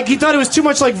 Like he thought it was too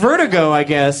much like Vertigo, I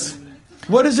guess.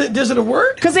 What is it? Is it a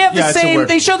word? Because they have the Yeah, it's a same. word.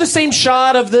 They show the same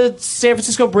shot of the San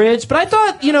Francisco Bridge. But I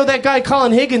thought, that guy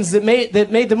Colin Higgins that made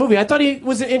the movie. I thought he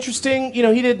was an interesting.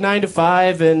 He did 9 to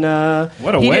 5 and.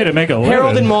 What a way to make a living.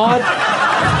 Harold and Maude.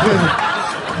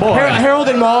 Boy. Harold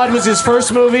and Maude was his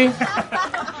first movie.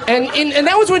 And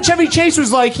that was when Chevy Chase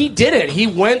was like, he did it. He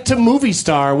went to movie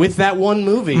star with that one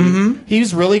movie. Mm-hmm. He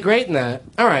was really great in that.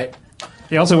 All right.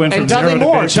 He also went from And Dudley 0 to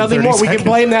Moore. bitch in Dudley 30 Moore. We can seconds.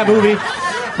 blame that movie.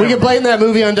 We can blame that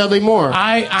movie on Dudley Moore.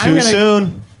 Too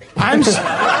soon.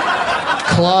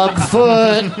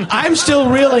 Clubfoot. I'm still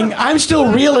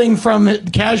reeling from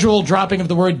casual dropping of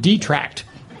the word detract.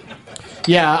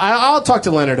 Yeah, I'll talk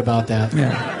to Leonard about that.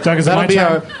 Yeah. Doug, is it my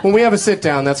That'll be turn? when we have a sit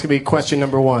down. That's gonna be question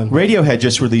number 1. Radiohead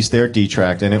just released their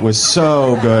D-Tract, and it was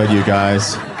so good, you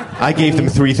guys. I gave them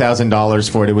 $3,000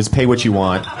 for it. It was pay what you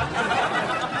want.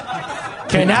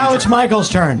 Okay, now it's Michael's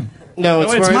turn. No,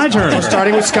 it's my turn. We're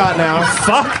starting with Scott now.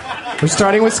 Fuck. We're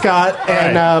starting with Scott,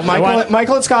 and right.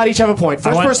 Michael and Scott each have a point.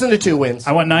 First person to 2 wins.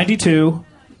 I want 92,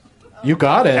 You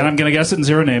got it. and I'm going to guess it in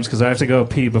 0 names because I have to go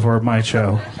pee before my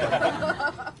show.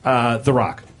 The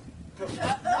Rock.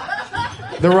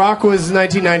 The Rock was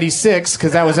 1996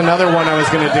 because that was another one I was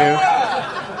going to do.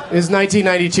 It was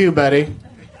 1992, buddy.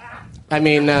 I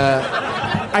mean,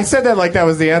 I said that like that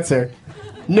was the answer.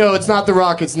 No, it's not The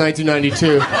Rock. It's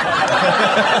 1992.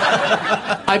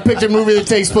 I picked a movie that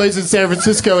takes place in San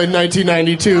Francisco in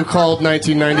 1992 called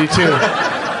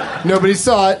 1992. Nobody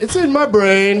saw it. It's in my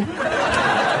brain.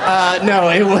 No,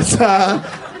 it was.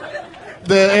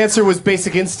 The answer was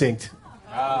Basic Instinct.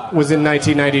 Was in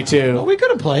 1992. Well, we could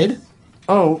have played.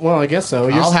 Oh, well, I guess so.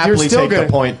 I'll happily still take gonna,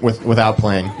 the point without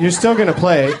playing. You're still going to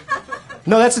play.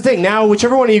 No, that's the thing. Now,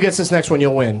 whichever one of you gets this next one,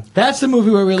 you'll win. That's the movie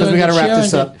where we learned we gotta that wrap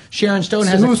this up. Sharon Stone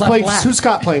So has a cleft lap. who's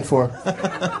Scott playing for?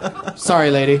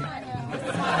 Sorry, lady.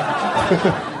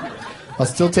 I'll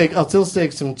still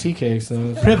take some tea cakes.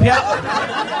 Though.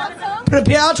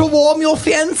 Prepare to warm your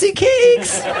fancy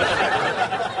cakes.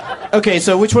 Okay,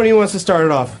 so which one of you wants to start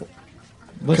it off?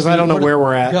 Because I don't know where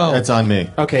we're at. Go. That's on me.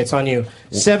 Okay, it's on you.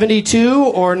 72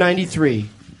 or 93?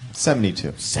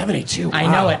 72. 72.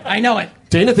 I know it.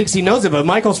 Dana thinks he knows it, but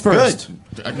Michael's first.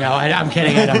 Good. No, I'm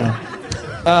kidding. I don't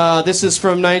know. This is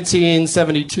from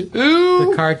 1972.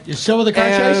 The car is still with the car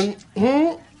chase.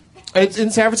 It's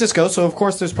in San Francisco, so of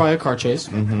course there's probably a car chase.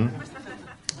 Mm-hmm.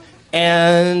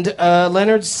 And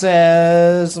Leonard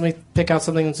says, let me pick out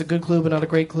something that's a good clue but not a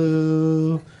great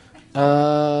clue.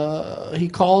 He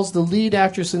calls the lead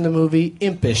actress in the movie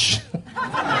impish.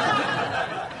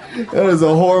 That is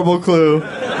a horrible clue.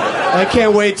 I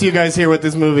can't wait till you guys hear what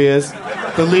this movie is.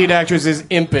 The lead actress is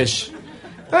impish.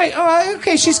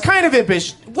 Okay, she's kind of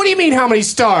impish. What do you mean, how many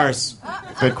stars?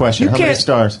 Good question. How many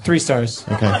stars? 3 stars.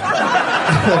 Okay.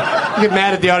 You get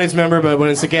mad at the audience member, but when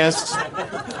it's a guest,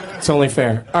 it's only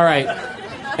fair. All right.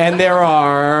 And there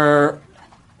are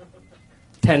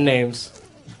 10 names.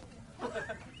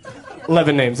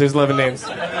 11 names. There's 11 names.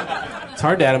 It's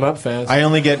hard to add them up fast. I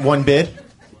only get one bid,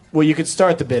 Well, you could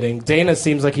start the bidding. Dana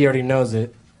seems like he already knows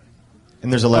it.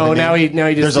 and there's 11 Oh, now he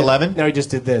names. just There's did, 11? Now he just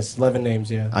did this. 11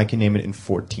 names, yeah. I can name it in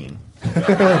 14.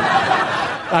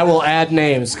 I will add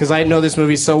names because I know this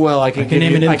movie so well. I can give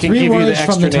name you. it in I can 3 give you the words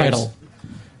extra from the names. title.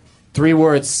 3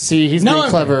 words. See, he's No, being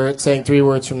clever at saying 3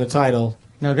 words from the title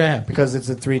No, go ahead. because it's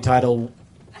a 3 title.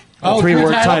 Oh,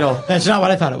 3-word title. That's not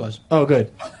what I thought it was. Oh,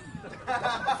 good.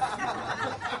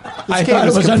 I game thought it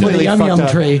is was under the completely yum fucked yum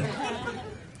up. tree.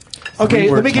 Okay,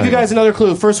 let me give you title. guys another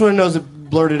clue. First one who knows it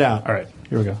blurt it out. All right,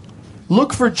 here we go.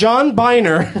 Look for John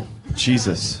Biner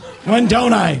Jesus. When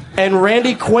don't I? and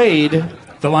Randy Quaid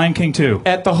The Lion King 2.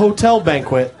 at the hotel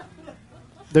banquet.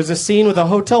 There's a scene with a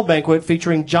hotel banquet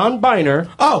featuring John Biner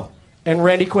and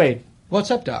Randy Quaid. What's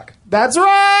up, Doc? That's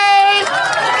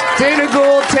right! Dana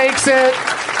Gould takes it.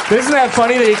 Isn't that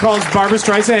funny that he calls Barbra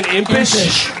Streisand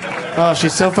impish? Oh,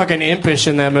 she's so fucking impish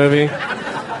in that movie.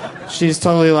 She's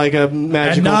totally like a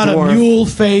magical And not dwarf. a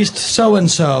mule-faced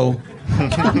so-and-so.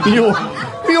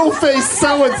 Mule-faced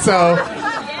so-and-so.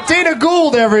 Dana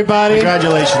Gould, everybody.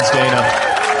 Congratulations, Dana.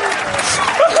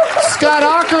 Scott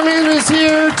Aukerman is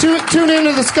here. Tune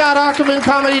into the Scott Aukerman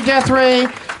Comedy Death Ray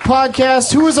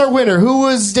podcast. Who was our winner? Who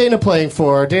was Dana playing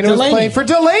for? Dana was Delaney. playing for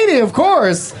Delaney, of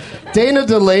course. Dana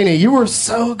Delaney. You were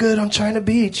so good on China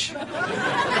Beach.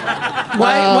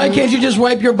 Why can't you just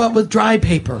wipe your butt with dry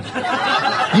paper?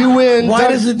 You win Why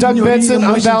does it- Doug you need Benson a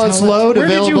moist Unbalanced towel? Load, Where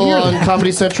did you available hear on that?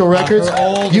 Comedy Central Records.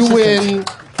 old You assistant. win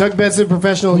Doug Benson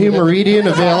Professional Humoridian,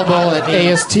 available at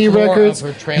AST floor Records.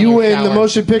 of her trailer You win the shower.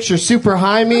 motion picture Super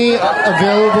High Me,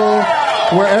 available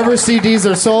wherever CDs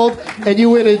are sold. And you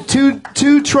win a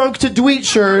two trunk to Dweet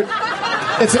shirt.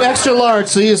 It's an extra large,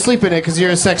 so you sleep in it because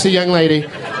you're a sexy young lady.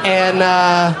 And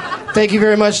thank you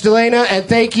very much, Delana. And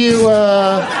thank you,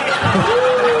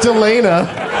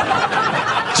 Delana.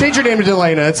 Change your name to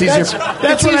Delana. It's easier. That's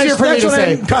it's when easier for me to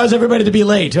say. cause everybody to be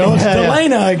late. Oh, it's Yeah, yeah.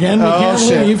 Delana again. We can't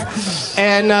shit. leave.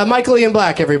 And Michael Ian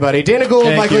Black, everybody. Dana Gould,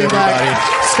 Thank Michael you, Ian Black, everybody.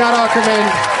 Scott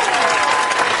Aukerman.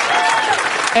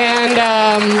 And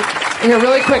here,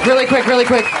 really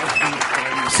quick.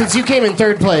 Since you came in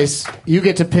third place, you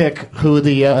get to pick who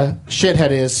the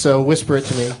shithead is, so whisper it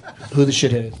to me who the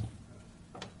shithead is.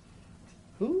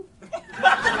 Who?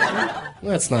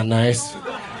 That's not nice.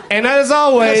 And as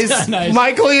always, That's not nice.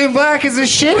 Michael Ian Black is a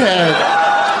shithead.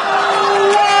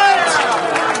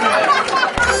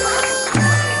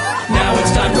 Now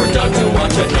it's time for Doug to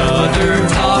watch another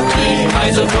talkie.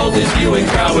 Eyes of gold, his viewing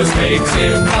prowess makes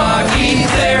him cocky.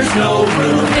 There's no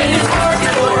room in his heart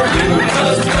for you,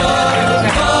 'cause Doug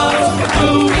loves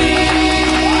movies.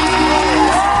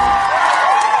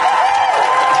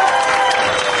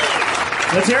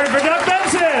 Let's hear it for Doug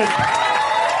Benson.